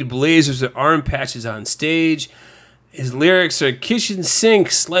tweed blazers with arm patches on stage. His lyrics are kitchen sink,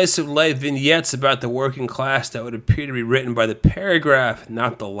 slice-of-life vignettes about the working class that would appear to be written by the paragraph,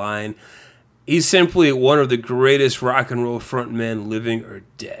 not the line. He's simply one of the greatest rock and roll frontmen living or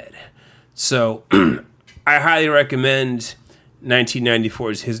dead. So, I highly recommend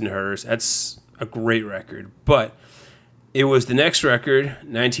 1994's His and Hers. That's a great record. But it was the next record,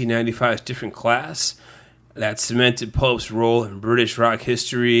 1995's Different Class, that cemented Pulp's role in British rock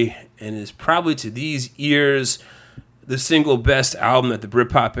history and is probably to these ears the single best album that the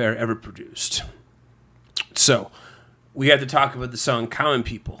Britpop era ever produced. So, we had to talk about the song Common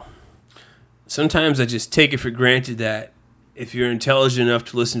People. Sometimes I just take it for granted that if you're intelligent enough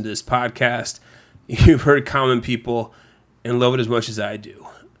to listen to this podcast, you've heard Common People and love it as much as I do.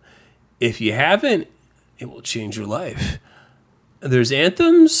 If you haven't, it will change your life. There's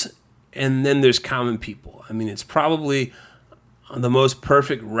anthems, and then there's common people. I mean, it's probably the most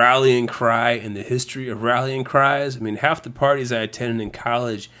perfect rallying cry in the history of rallying cries. I mean, half the parties I attended in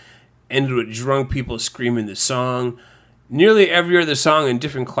college ended with drunk people screaming the song. Nearly every other song in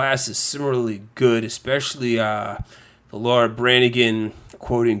different classes is similarly good, especially the Laura Branigan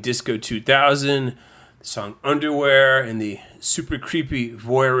quoting Disco 2000, the song Underwear, and the super creepy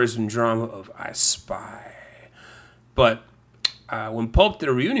voyeurism drama of I Spy. But when Pulp did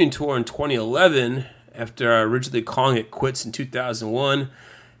a reunion tour in 2011, after originally calling it quits in 2001,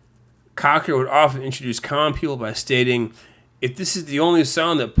 Cocker would often introduce common people by stating, if this is the only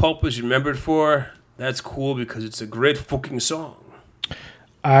song that Pulp is remembered for, that's cool because it's a great fucking song.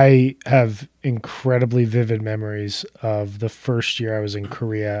 I have incredibly vivid memories of the first year I was in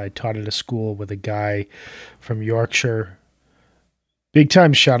Korea. I taught at a school with a guy from Yorkshire. Big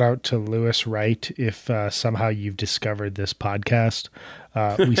time shout out to Lewis Wright if somehow you've discovered this podcast.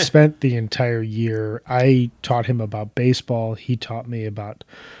 We spent the entire year. I taught him about baseball. He taught me about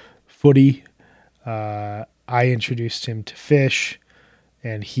footy. I introduced him to fish,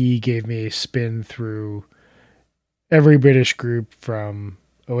 and he gave me a spin through every British group from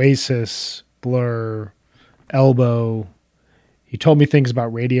Oasis, Blur, Elbow. He told me things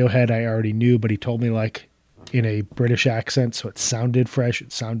about Radiohead I already knew, but he told me like in a British accent, so it sounded fresh,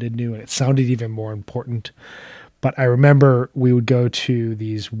 it sounded new, and it sounded even more important. But I remember we would go to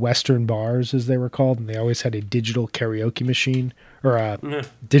these Western bars, as they were called, and they always had a digital karaoke machine, or a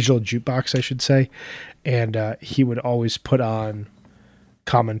digital jukebox, I should say. And he would always put on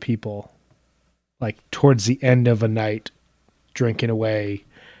Common People, like towards the end of a night, drinking away.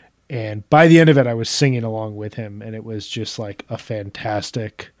 And by the end of it, I was singing along with him, and it was just like a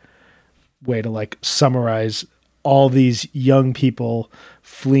fantastic way to like summarize all these young people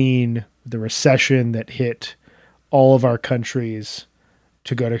fleeing the recession that hit all of our countries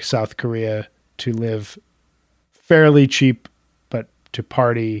to go to South Korea to live fairly cheap, but to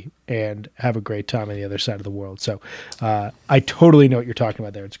party and have a great time on the other side of the world. So I totally know what you're talking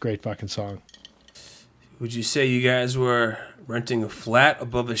about there. It's a great fucking song. Would you say you guys were renting a flat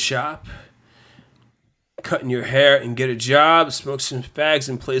above a shop, cutting your hair and get a job, smoke some fags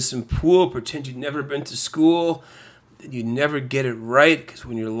and play some pool, pretend you'd never been to school, then you never get it right, because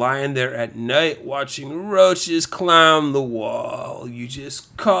when you're lying there at night watching roaches climb the wall, you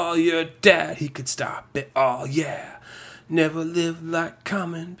just call your dad, he could stop it all, yeah. Never live like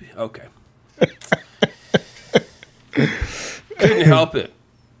common. Okay. Couldn't help it.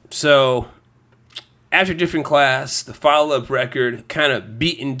 So, after different class, the follow-up record, kind of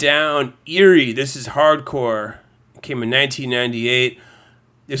beaten down, eerie, this is hardcore, came in 1998.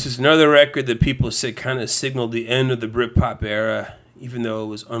 This is another record that people said kind of signaled the end of the Britpop era, even though it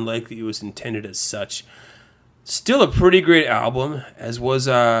was unlikely it was intended as such. Still a pretty great album, as was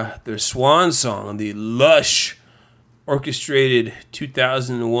their swan song, the lush, orchestrated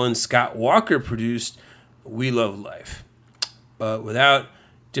 2001 Scott Walker produced We Love Life. But without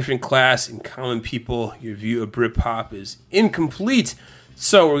different class and common people, your view of Britpop is incomplete.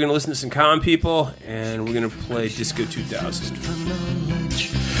 So we're going to listen to some common people, and we're going to play Disco 2000.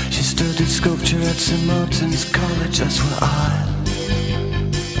 She studied sculpture at St. Martin's College. That's where I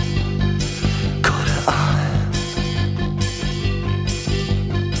caught her eye.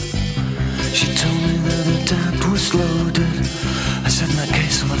 She told me that her dad was loaded. I said, in that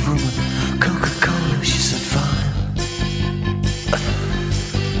case I'll have room with Coca-Cola. She said, fine.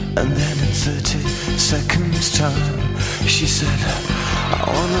 And then in 30 seconds time, she said, I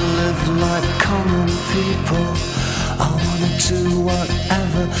wanna live like common people. I wanna do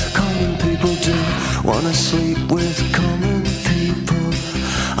whatever common people do. Wanna sleep with common people.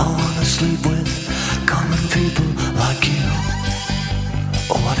 I wanna sleep with common people like you.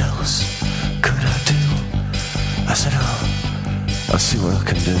 Or what else could I do? I said, oh, I'll see what I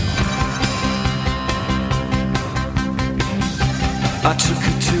can do. I took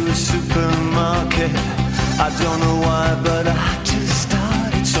her to a supermarket. I don't know why, but I had to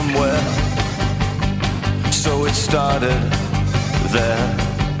start it somewhere. So it started there.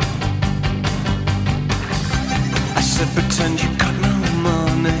 I said, pretend you got no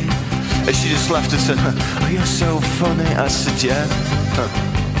money. And she just laughed and said, oh, you're so funny. I said, yeah.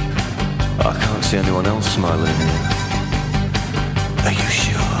 I can't see anyone else smiling here. Are you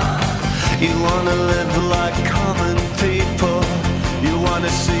sure? You wanna live like common people. You wanna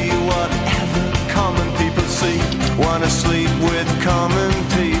see whatever common people see. Wanna sleep with common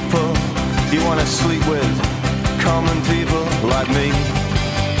people. You wanna sleep with common people like me.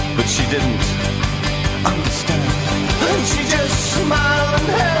 But she didn't. understand. And she just smiled and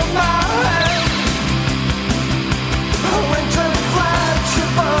held my hand. I went to flash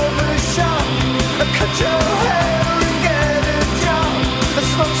above the shop, I cut your hair and get a job. I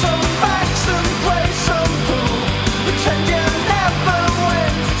smoke some facts and play some pool. Pretend you never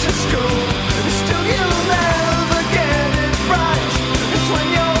went to school. Still you'll never get it right. It's when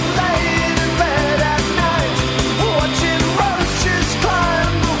you're laid in bed at night, watching roaches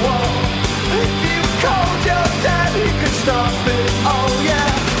climb the wall. If you called your dad, he could stop it. Oh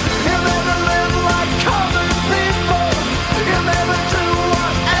yeah. You'll never live like common people. You'll never do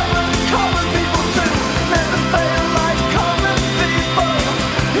whatever common people do. Never fail like common people.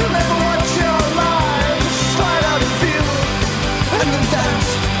 You'll never watch your lives slide out of view. And then dance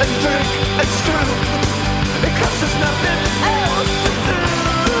and drink and screw. Because there's nothing else to do.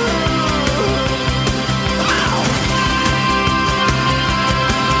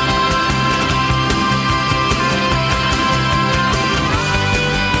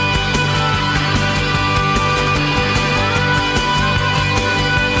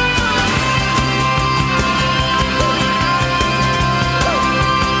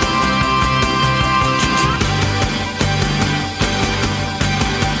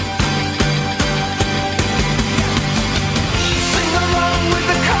 Sing along with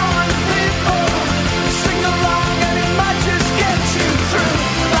the common people. Sing along and it might just get you through.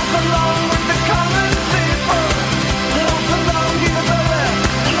 Laugh along with the common people. Laugh along even though they're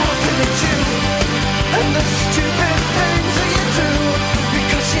laughing at you. And the stupid things that you do.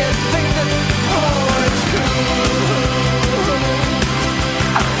 Because you think that, oh, it's cool.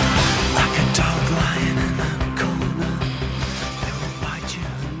 Like a dog lying in a corner. They will bite you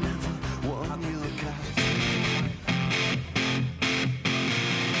and never warn you again.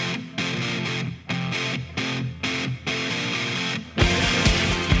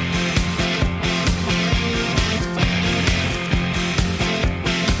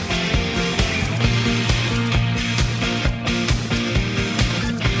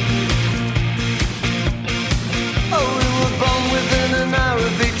 Oh, we were born within an hour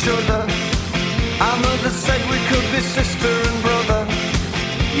of each other. Our mother said we could be sister and brother.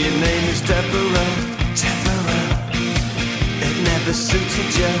 Your name is Deborah, Deborah. It never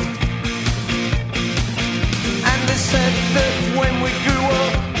suited you. And they said that when we grew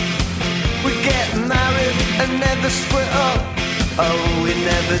up, we'd get married and never split up. Oh, we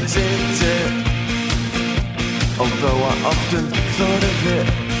never did it. Although I often thought of it.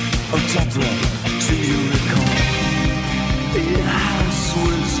 Oh, Deborah, do you recall? Your house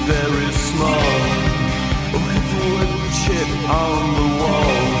was very small, with wood chip on the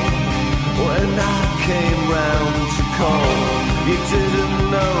wall. When I came round to call, you didn't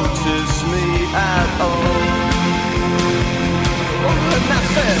notice me at all. And I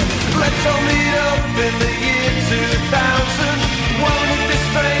said, let's all meet up in the year 2000. Won't it be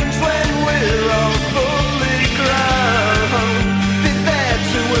strange when we're all fully grown? Be there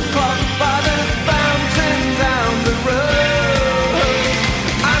 2 o'clock by the fountain down the road.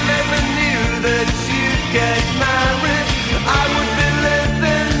 I never knew that you'd get married. I would be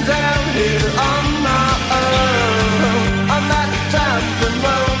living down here on my own. On that damp and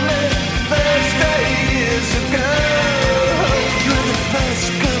lonely Thursday years ago. You were the first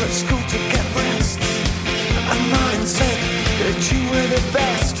girl at school to get breasts, and mine said that you were the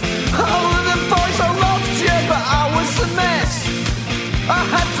best. Oh, the boys all loved you, but I was a mess. I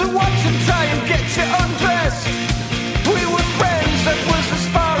had to watch and try and get you undressed. We were friends, that was as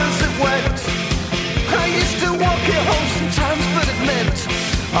far as it went. I used to walk you home sometimes, but it meant,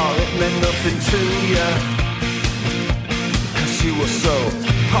 oh, it meant nothing to you. 'Cause you were so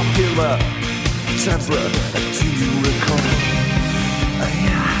popular. Deborah, do you recall?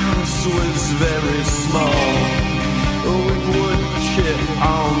 Your house was very small, with wood chip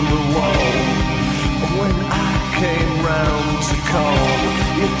on the wall. When I came round to call,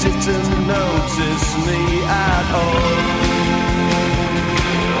 you didn't notice me at all.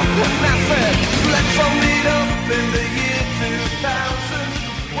 And I said, let's all meet up in the year 2000.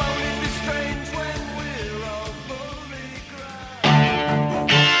 Won't it be strange when we're all fully grown?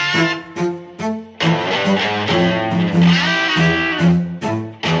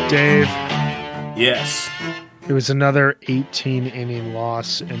 Dave, Yes. it was another 18-inning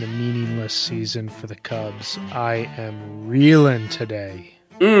loss and a meaningless season for the Cubs. I am reeling today.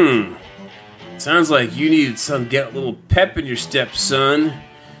 Sounds like you needed some get a little pep in your step, son.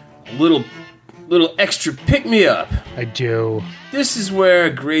 A little extra pick-me-up. I do. This is where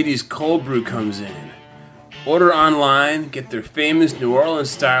Grady's Cold Brew comes in. Order online, get their famous New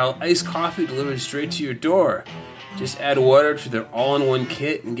Orleans-style iced coffee delivered straight to your door. Just add water to their all-in-one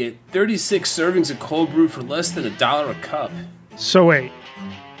kit and get 36 servings of cold brew for less than $1 a cup. So wait,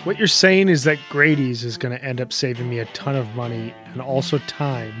 what you're saying is that Grady's is going to end up saving me a ton of money and also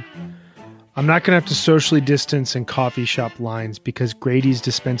time. I'm not going to have to socially distance in coffee shop lines because Grady's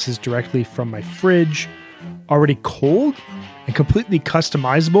dispenses directly from my fridge, already cold and completely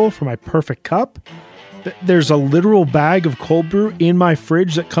customizable for my perfect cup. There's a literal bag of cold brew in my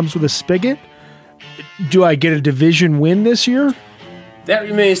fridge that comes with a spigot. Do I get a division win this year? That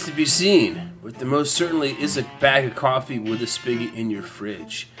remains to be seen, but there most certainly is a bag of coffee with a spigot in your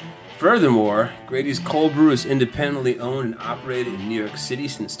fridge. Furthermore, Grady's Cold Brew is independently owned and operated in New York City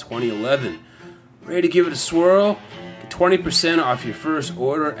since 2011. Ready to give it a swirl? Get 20% off your first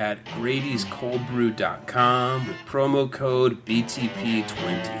order at Grady'sColdBrew.com with promo code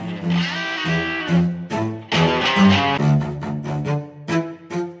BTP20.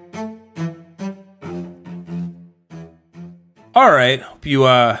 All right, hope you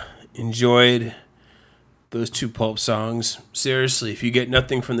enjoyed those two Pulp songs. Seriously, if you get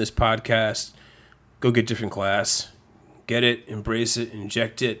nothing from this podcast, go get different class. Get it, embrace it,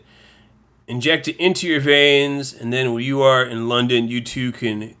 inject it into your veins, and then when you are in London, you too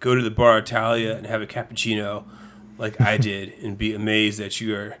can go to the Bar Italia and have a cappuccino like I did and be amazed that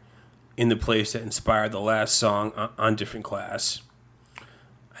you are in the place that inspired the last song on different class.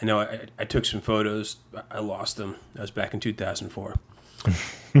 I know I took some photos. I lost them. That was back in 2004.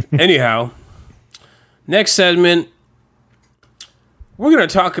 Anyhow, next segment, we're going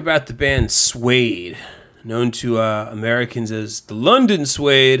to talk about the band Suede, known to Americans as the London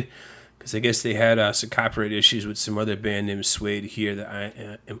Suede, because I guess they had some copyright issues with some other band named Suede here that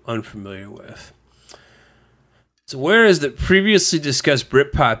I am unfamiliar with. So whereas the previously discussed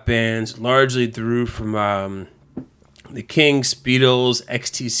Britpop bands largely drew from the Kinks, Beatles,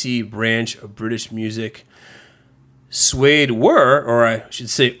 XTC branch of British music, Suede were, or I should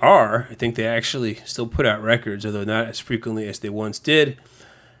say are, I think they actually still put out records, although not as frequently as they once did,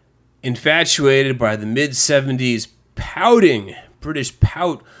 infatuated by the mid-70s pouting British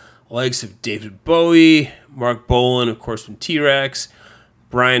pout likes of David Bowie, Mark Bolan, of course, from T-Rex,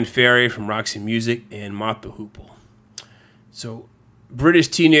 Brian Ferry from Roxy Music, and Mott the Hoople. So British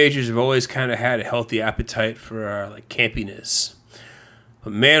teenagers have always kind of had a healthy appetite for like campiness.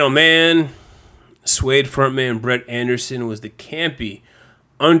 But man, oh man, Suede frontman Brett Anderson was the campy,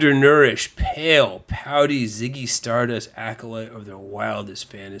 undernourished, pale, pouty Ziggy Stardust acolyte of their wildest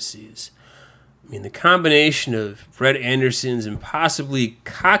fantasies. I mean, the combination of Brett Anderson's impossibly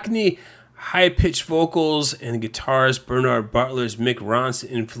cockney, high-pitched vocals and the guitarist Bernard Butler's Mick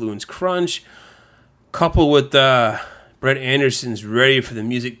Ronson-influenced crunch, coupled with Brett Anderson's ready for the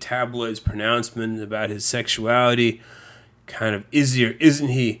music tabloids pronouncement about his sexuality, kind of is he or isn't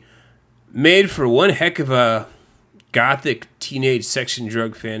he, made for one heck of a gothic teenage sex and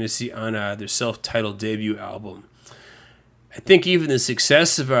drug fantasy on their self-titled debut album. I think even the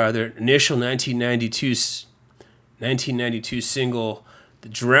success of their initial 1992 single, The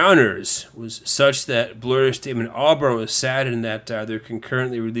Drowners, was such that Blur's Damon Albarn was saddened that their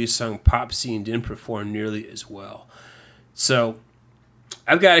concurrently released song Pop Scene didn't perform nearly as well. So,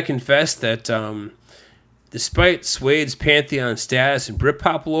 I've got to confess that despite Suede's Pantheon status and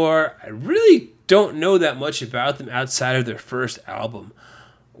Britpop lore, I really don't know that much about them outside of their first album,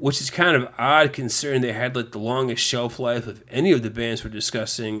 which is kind of odd considering they had like the longest shelf life of any of the bands we're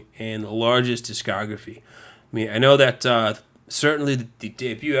discussing and the largest discography. I mean, I know that certainly the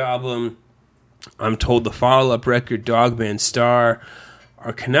debut album, I'm told the follow-up record, Dogman Star,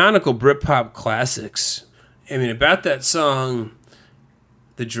 are canonical Britpop classics. I mean, about that song,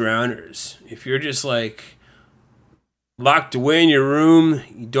 The Drowners, if you're just like locked away in your room,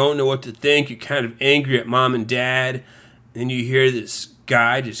 you don't know what to think, you're kind of angry at mom and dad, then you hear this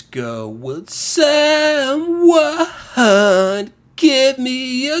guy just go, "Would someone give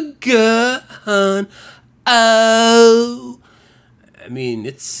me a gun? Oh." I mean,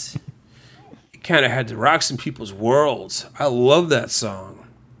 it kind of had to rock some people's worlds. I love that song.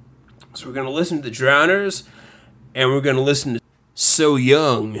 So we're going to listen to The Drowners, and we're going to listen to So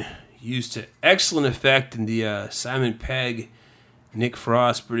Young, used to excellent effect in the Simon Pegg, Nick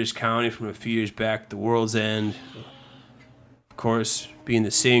Frost, British comedy from a few years back, The World's End. Of course, being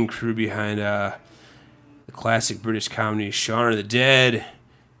the same crew behind the classic British comedy Shaun of the Dead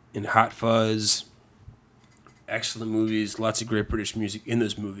and Hot Fuzz. Excellent movies, lots of great British music in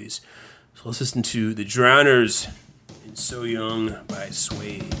those movies. So let's listen to The Drowners and So Young by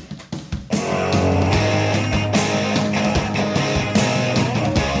Suede.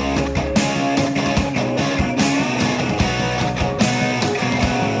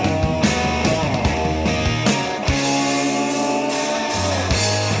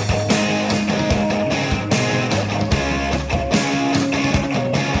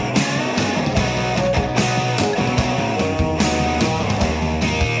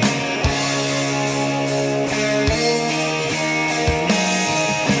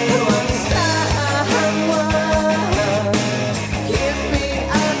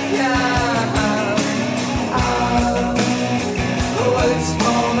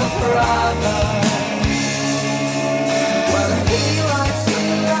 my brother. Well, he writes a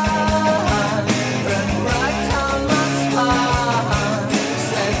line, written right down my spine.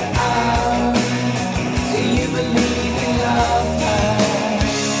 Says, oh, do you believe in love?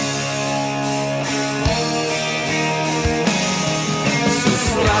 So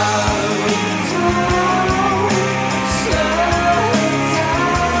slow down,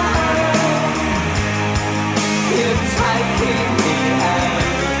 you're taking me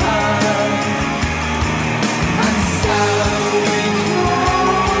over. And so we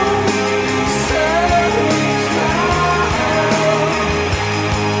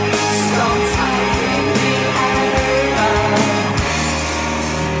stop taking me over.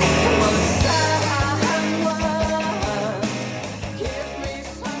 Come on, someone, give me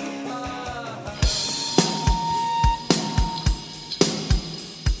some fun.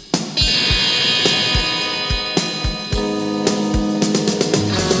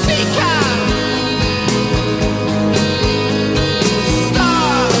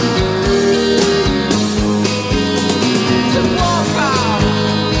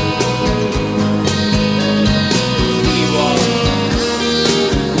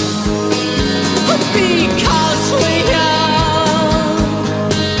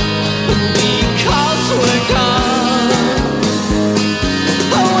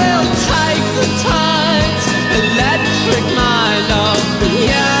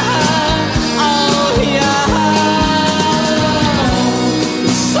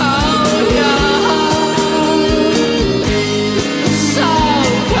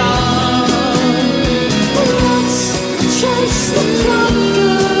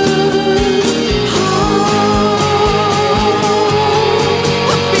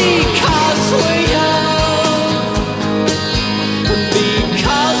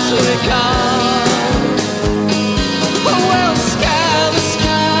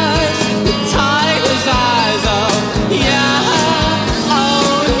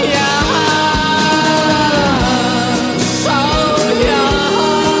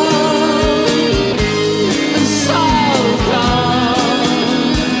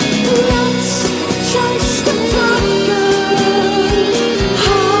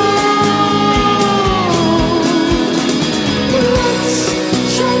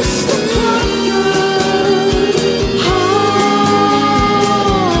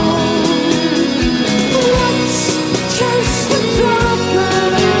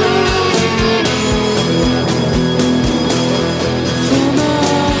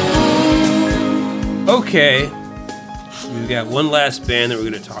 Okay, we've got one last band that we're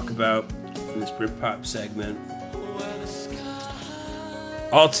going to talk about in this Britpop segment.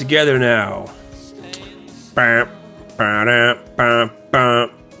 All together now.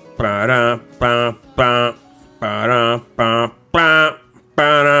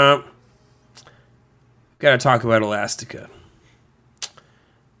 Gotta talk about Elastica.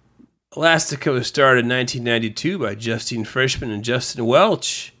 Elastica was started in 1992 by Justine Frischmann and Justin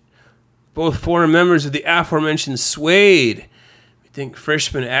Welch, both former members of the aforementioned Suede. We think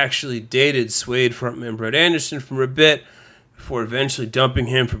Frischmann actually dated Suede frontman Brett Anderson for a bit before eventually dumping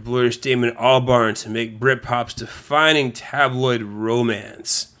him for Blur's Damon Albarn to make Britpop's defining tabloid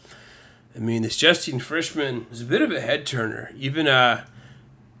romance. I mean, this Justine Frischmann was a bit of a head-turner. Even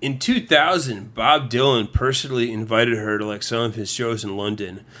in 2000, Bob Dylan personally invited her to like some of his shows in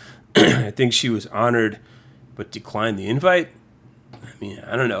London. I think she was honored but declined the invite. I mean,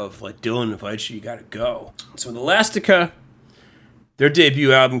 I don't know, if like Dylan invites you, you gotta go. So with Elastica, their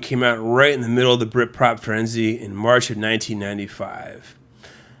debut album came out right in the middle of the Britpop frenzy in March of 1995.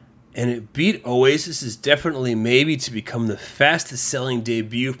 And it beat Oasis's Definitely Maybe to become the fastest selling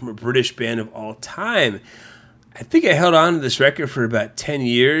debut from a British band of all time. I think I held on to this record for about 10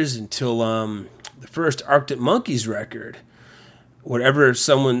 years until the first Arctic Monkeys record. Whatever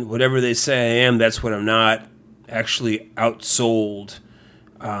they say I am, that's what I'm not, actually outsold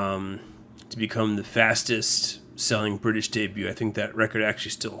to become the fastest selling British debut. I think that record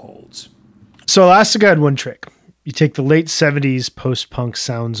actually still holds. So Elastica had one trick. You take the late 70s post-punk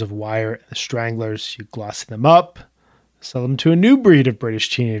sounds of Wire and the Stranglers, you gloss them up, sell them to a new breed of British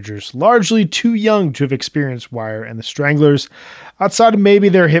teenagers, largely too young to have experienced Wire and the Stranglers, outside of maybe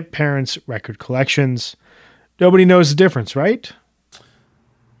their hip parents' record collections. Nobody knows the difference, right?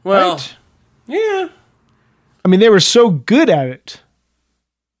 Well, right? Yeah. I mean, they were so good at it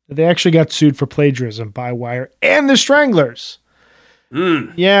that they actually got sued for plagiarism by Wire and the Stranglers.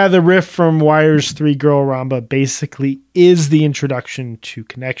 Yeah, the riff from Wire's Three Girl Ramba basically is the introduction to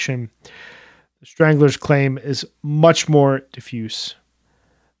Connection. The Stranglers' claim is much more diffuse.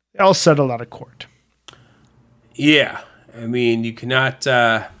 They all settled out of court. Yeah, I mean, you cannot.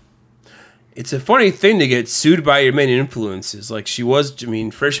 It's a funny thing to get sued by your main influences. Like she was. I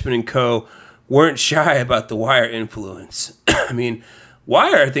mean, Frischman & Co. weren't shy about the Wire influence. I mean,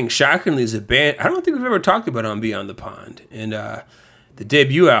 Wire, I think, shockingly, is a band I don't think we've ever talked about on Beyond the Pond. And the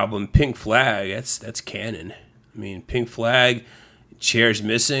debut album, Pink Flag, that's canon. I mean, Pink Flag, Chairs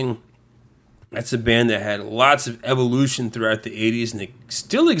Missing. That's a band that had lots of evolution throughout the 80s, and they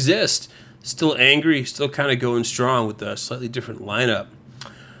still exist. Still angry, still kind of going strong with a slightly different lineup.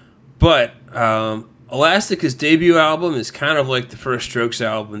 But Elastica's debut album is kind of like the first Strokes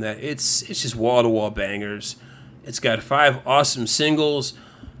album, that it's just wall-to-wall bangers. It's got 5 awesome singles,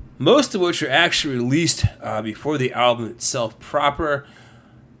 most of which are actually released before the album itself proper.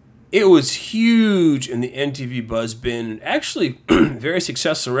 It was huge in the MTV Buzz Bin. Actually, very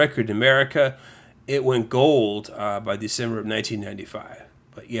successful record in America. It went gold by December of 1995.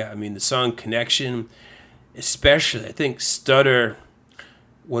 But yeah, I mean, the song Connection, especially, I think Stutter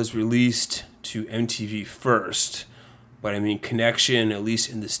was released to MTV first. But I mean, Connection, at least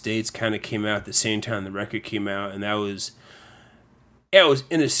in the States, kind of came out at the same time the record came out. And it was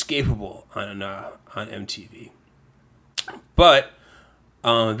inescapable on MTV. But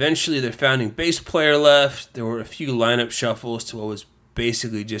eventually, their founding bass player left. There were a few lineup shuffles to what was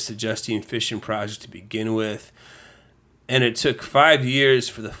basically just a Justine Fishin project to begin with. And it took 5 years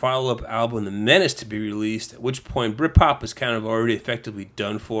for the follow-up album, The Menace, to be released, at which point Britpop was kind of already effectively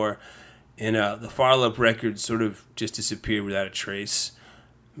done for. And the follow-up record sort of just disappeared without a trace.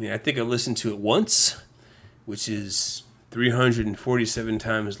 I mean, I think I listened to it once, which is 347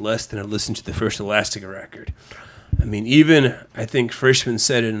 times less than I listened to the first Elastica record. I mean, even I think Frischman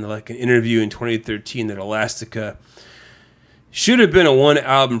said in like an interview in 2013 that Elastica should have been a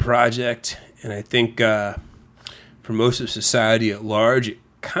one-album project, and I think for most of society at large, it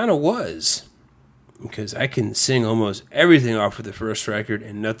kind of was, because I can sing almost everything off of the first record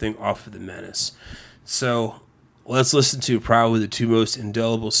and nothing off of The Menace. So let's listen to probably the 2 most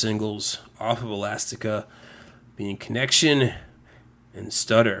indelible singles off of Elastica, being Connection and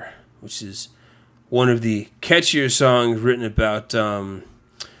Stutter, which is one of the catchier songs written about a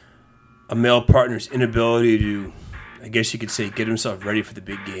male partner's inability to, I guess you could say, get himself ready for the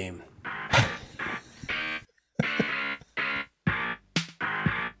big game.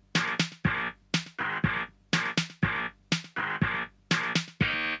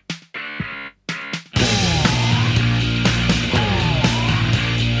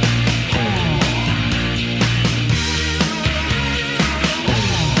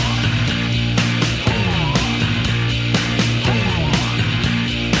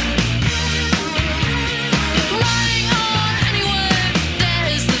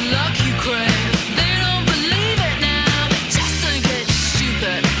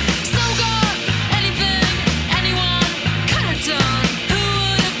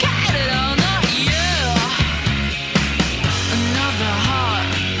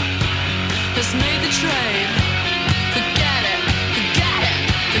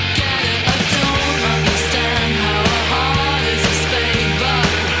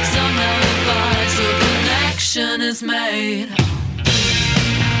 Is made.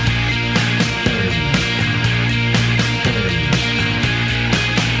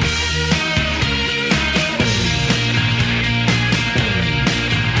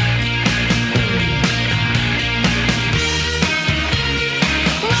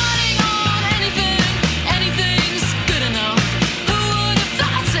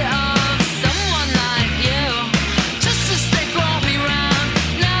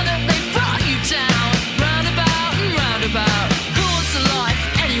 About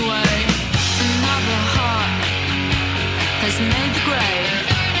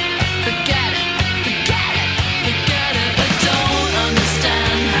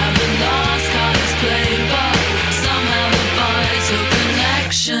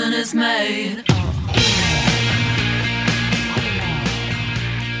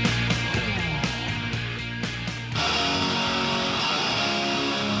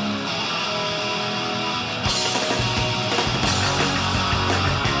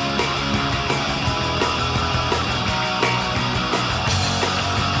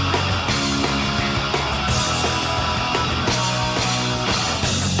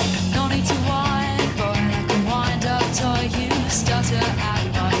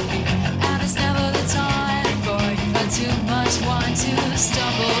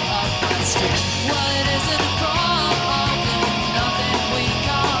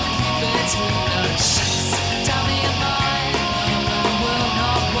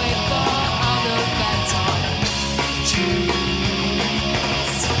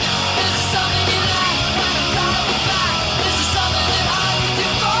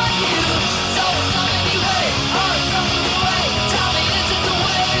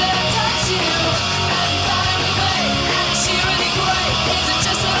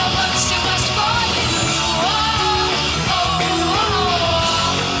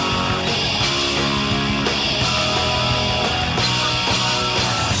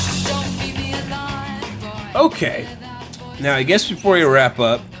Okay. Now, I guess before we wrap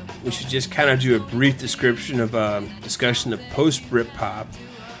up, we should just kind of do a brief description of discussion of post-Britpop.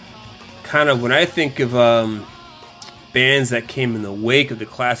 Kind of when I think of bands that came in the wake of the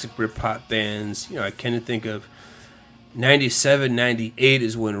classic Britpop bands, you know, I kind of think of 97, 98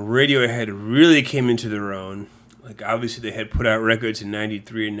 is when Radiohead really came into their own. Like, obviously, they had put out records in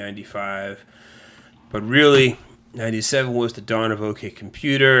 93 and 95, but really, 97 was the dawn of OK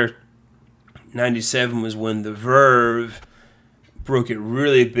Computer. 97 was when The Verve broke it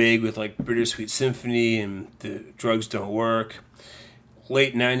really big with like Bittersweet Symphony and The Drugs Don't Work.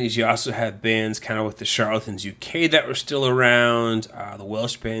 Late 90s, you also had bands kind of with the Charlatans UK that were still around, the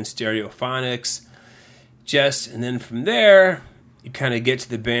Welsh band Stereophonics. And then from there, you kind of get to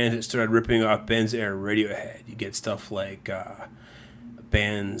the bands that started ripping off Ben's era Radiohead. You get stuff like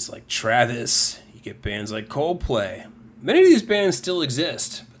bands like Travis. You get bands like Coldplay. Many of these bands still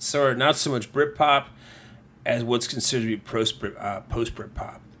exist, but so not so much Britpop as what's considered to be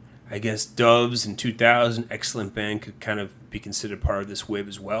post-Britpop. I guess Doves in 2000, excellent band, could kind of be considered part of this wave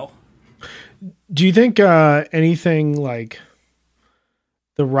as well. Do you think anything like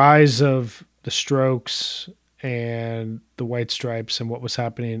the rise of the Strokes and the White Stripes and what was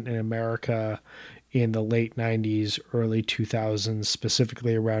happening in America in the late 90s, early 2000s,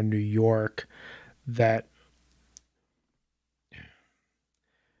 specifically around New York, that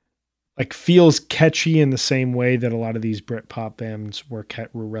like feels catchy in the same way that a lot of these Britpop bands were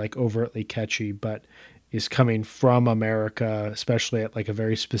like overtly catchy, but is coming from America, especially at like a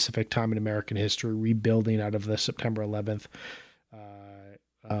very specific time in American history, rebuilding out of the September 11th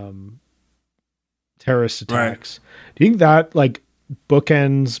terrorist attacks. Right. Do you think that like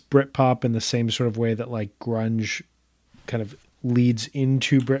bookends Britpop in the same sort of way that like grunge kind of leads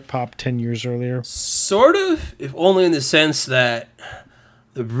into Britpop 10 years earlier? Sort of, if only in the sense that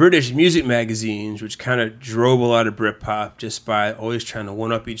the British music magazines, which kind of drove a lot of Britpop just by always trying to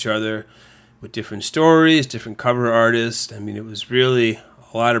one-up each other with different stories, different cover artists. I mean, it was really,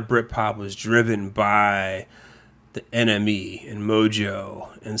 a lot of Britpop was driven by the NME and Mojo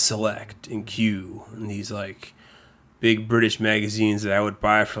and Select and Q and these like big British magazines that I would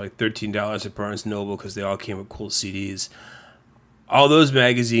buy for like $13 at Barnes & Noble because they all came with cool CDs. All those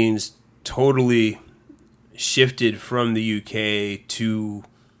magazines totally shifted from the UK to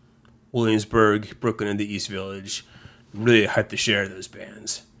Williamsburg, Brooklyn, and the East Village. Really hyped the share of those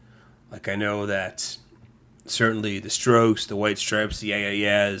bands. Like, I know that certainly the Strokes, the White Stripes, the Yeah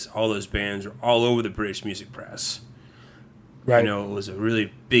Yeah Yeahs, all those bands were all over the British music press. Right. I know it was a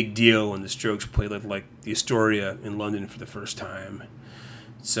really big deal when the Strokes played like the Astoria in London for the first time.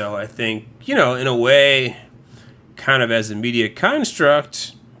 So I think, you know, in a way, kind of as a media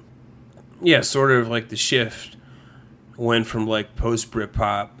construct, yeah, sort of like the shift went from like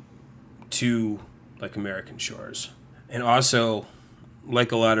post-Britpop to like American Shores. And also,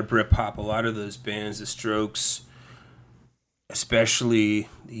 like a lot of Britpop, a lot of those bands, the Strokes, especially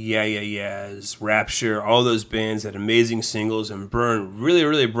the Yeah Yeah Yeahs, Rapture, all those bands had amazing singles and burned really,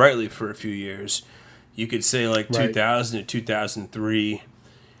 really brightly for a few years. You could say like 2000 to 2003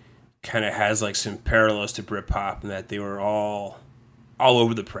 kind of has like some parallels to Britpop in that they were all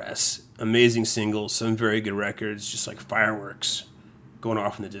over the press. Amazing singles, some very good records, just like fireworks going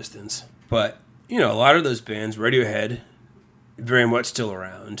off in the distance. But, you know, a lot of those bands, Radiohead, very much still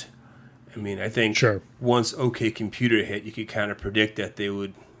around. I mean, I think once OK Computer hit, you could kind of predict that they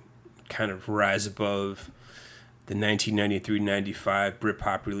would kind of rise above the 1993-95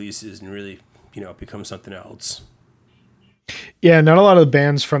 Britpop releases and really, you know, become something else. Yeah, not a lot of the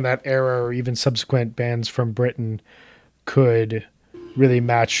bands from that era or even subsequent bands from Britain could really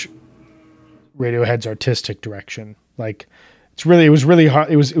match Radiohead's artistic direction. Like, it was really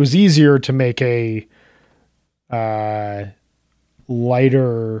hard. It was easier to make a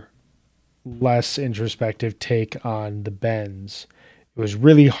lighter, less introspective take on the Bends. It was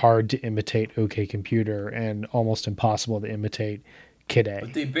really hard to imitate OK Computer and almost impossible to imitate Kid A.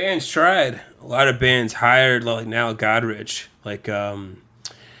 But the bands tried. A lot of bands hired like Nile Godrich. Like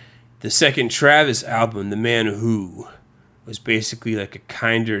the second Travis album, The Man Who, was basically like a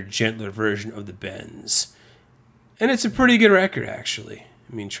kinder, gentler version of the Bends. And it's a pretty good record, actually.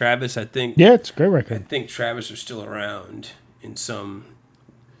 I mean, Travis, I think... Yeah, it's a great record. I think Travis are still around in some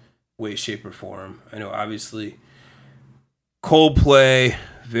way, shape, or form. I know, obviously, Coldplay,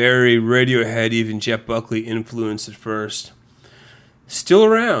 very Radiohead, even Jeff Buckley influenced at first. Still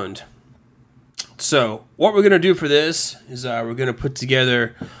around. So, what we're going to do for this is we're going to put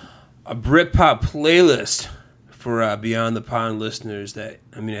together a Britpop playlist for Beyond the Pond listeners. That,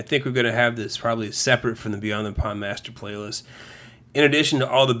 I mean, I think we're going to have this probably separate from the Beyond the Pond master playlist. In addition to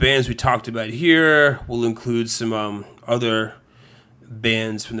all the bands we talked about here, we'll include some other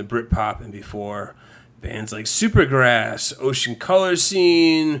bands from the Britpop and before. Bands like Supergrass, Ocean Color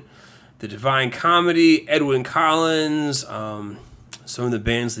Scene, The Divine Comedy, Edwyn Collins, some of the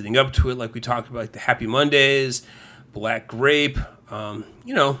bands leading up to it, like we talked about, like the Happy Mondays, Black Grape. We'll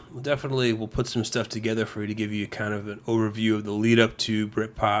put some stuff together for you to give you kind of an overview of the lead up to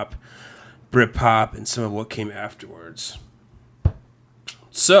Britpop, and some of what came afterwards.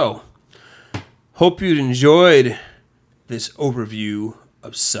 So, hope you enjoyed this overview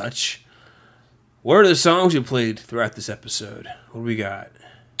of such. What are the songs you played throughout this episode? What do we got?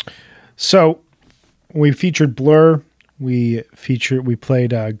 So we featured Blur. We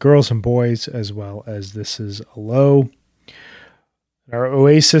played Girls and Boys, as well as This Is a Low. In our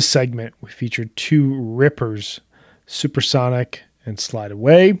Oasis segment, we featured two rippers, Supersonic and Slide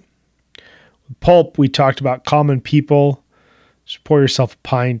Away. With Pulp, we talked about Common People. Just pour yourself a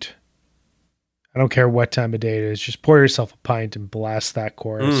pint. I don't care what time of day it is. Just pour yourself a pint and blast that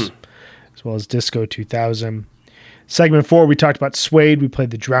chorus. As well as Disco 2000. Segment 4, we talked about Suede. We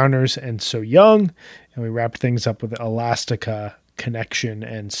played The Drowners and So Young. And we wrapped things up with Elastica, Connection,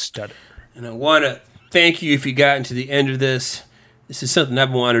 and Stutter. And I want to thank you if you got into the end of this. This is something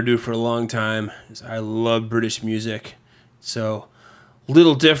I've wanted to do for a long time. I love British music. So, a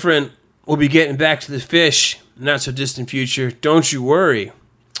little different. We'll be getting back to the Fish, not so distant future. Don't you worry.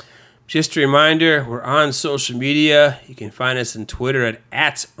 Just a reminder, we're on social media. You can find us on Twitter at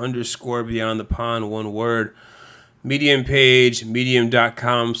 @_BeyondThePond, one word. Medium page,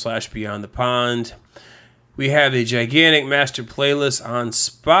 medium.com/BeyondThePond. We have a gigantic master playlist on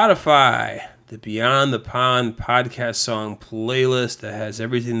Spotify, the Beyond the Pond podcast song playlist that has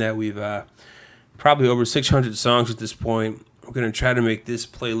everything that we've, probably over 600 songs at this point. We're going to try to make this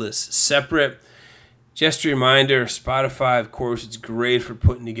playlist separate. Just a reminder, Spotify, of course, it's great for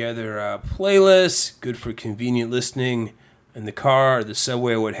putting together playlists, good for convenient listening in the car, or the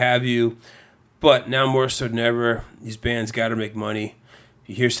subway, or what have you. But now more so than ever, these bands got to make money. If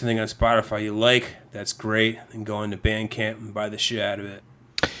you hear something on Spotify you like, that's great. Then go into Bandcamp and buy the shit out of it.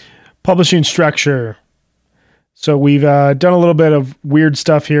 Publishing structure. So we've done a little bit of weird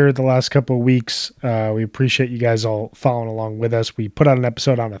stuff here the last couple of weeks. We appreciate you guys all following along with us. We put out an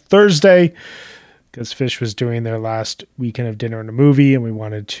episode on a Thursday because Fish was doing their last weekend of dinner and a movie, and we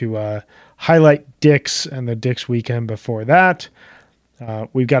wanted to highlight Dick's and the Dick's weekend before that.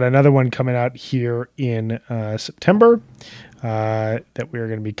 We've got another one coming out here in September that we're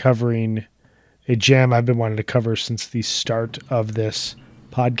going to be covering, a jam I've been wanting to cover since the start of this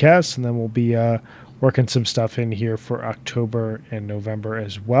podcast, and then we'll be working some stuff in here for October and November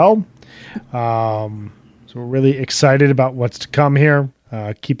as well. So we're really excited about what's to come here.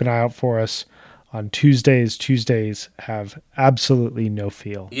 Keep an eye out for us on Tuesdays. Tuesdays have absolutely no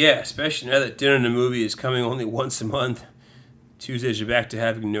feel. Yeah, especially now that Dinner and a Movie is coming only once a month. Tuesdays are back to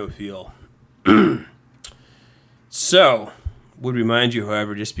having no feel. So, would remind you,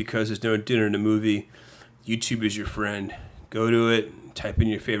 however, just because there's no Dinner and a Movie, YouTube is your friend. Go to it, type in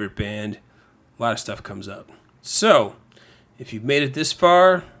your favorite band. A lot of stuff comes up. So, if you've made it this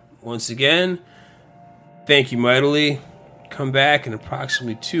far, once again, thank you mightily. Come back in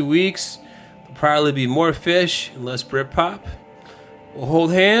approximately 2 weeks. There'll probably be more Fish and less Britpop. We'll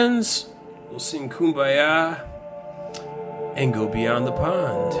hold hands, we'll sing Kumbaya, and go beyond the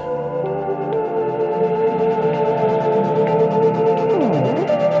pond.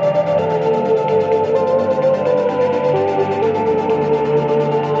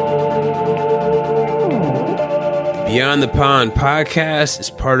 Beyond the Pond podcast is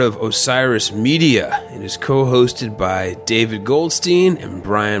part of Osiris Media and is co-hosted by David Goldstein and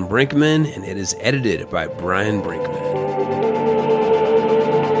Brian Brinkman, and it is edited by Brian Brinkman.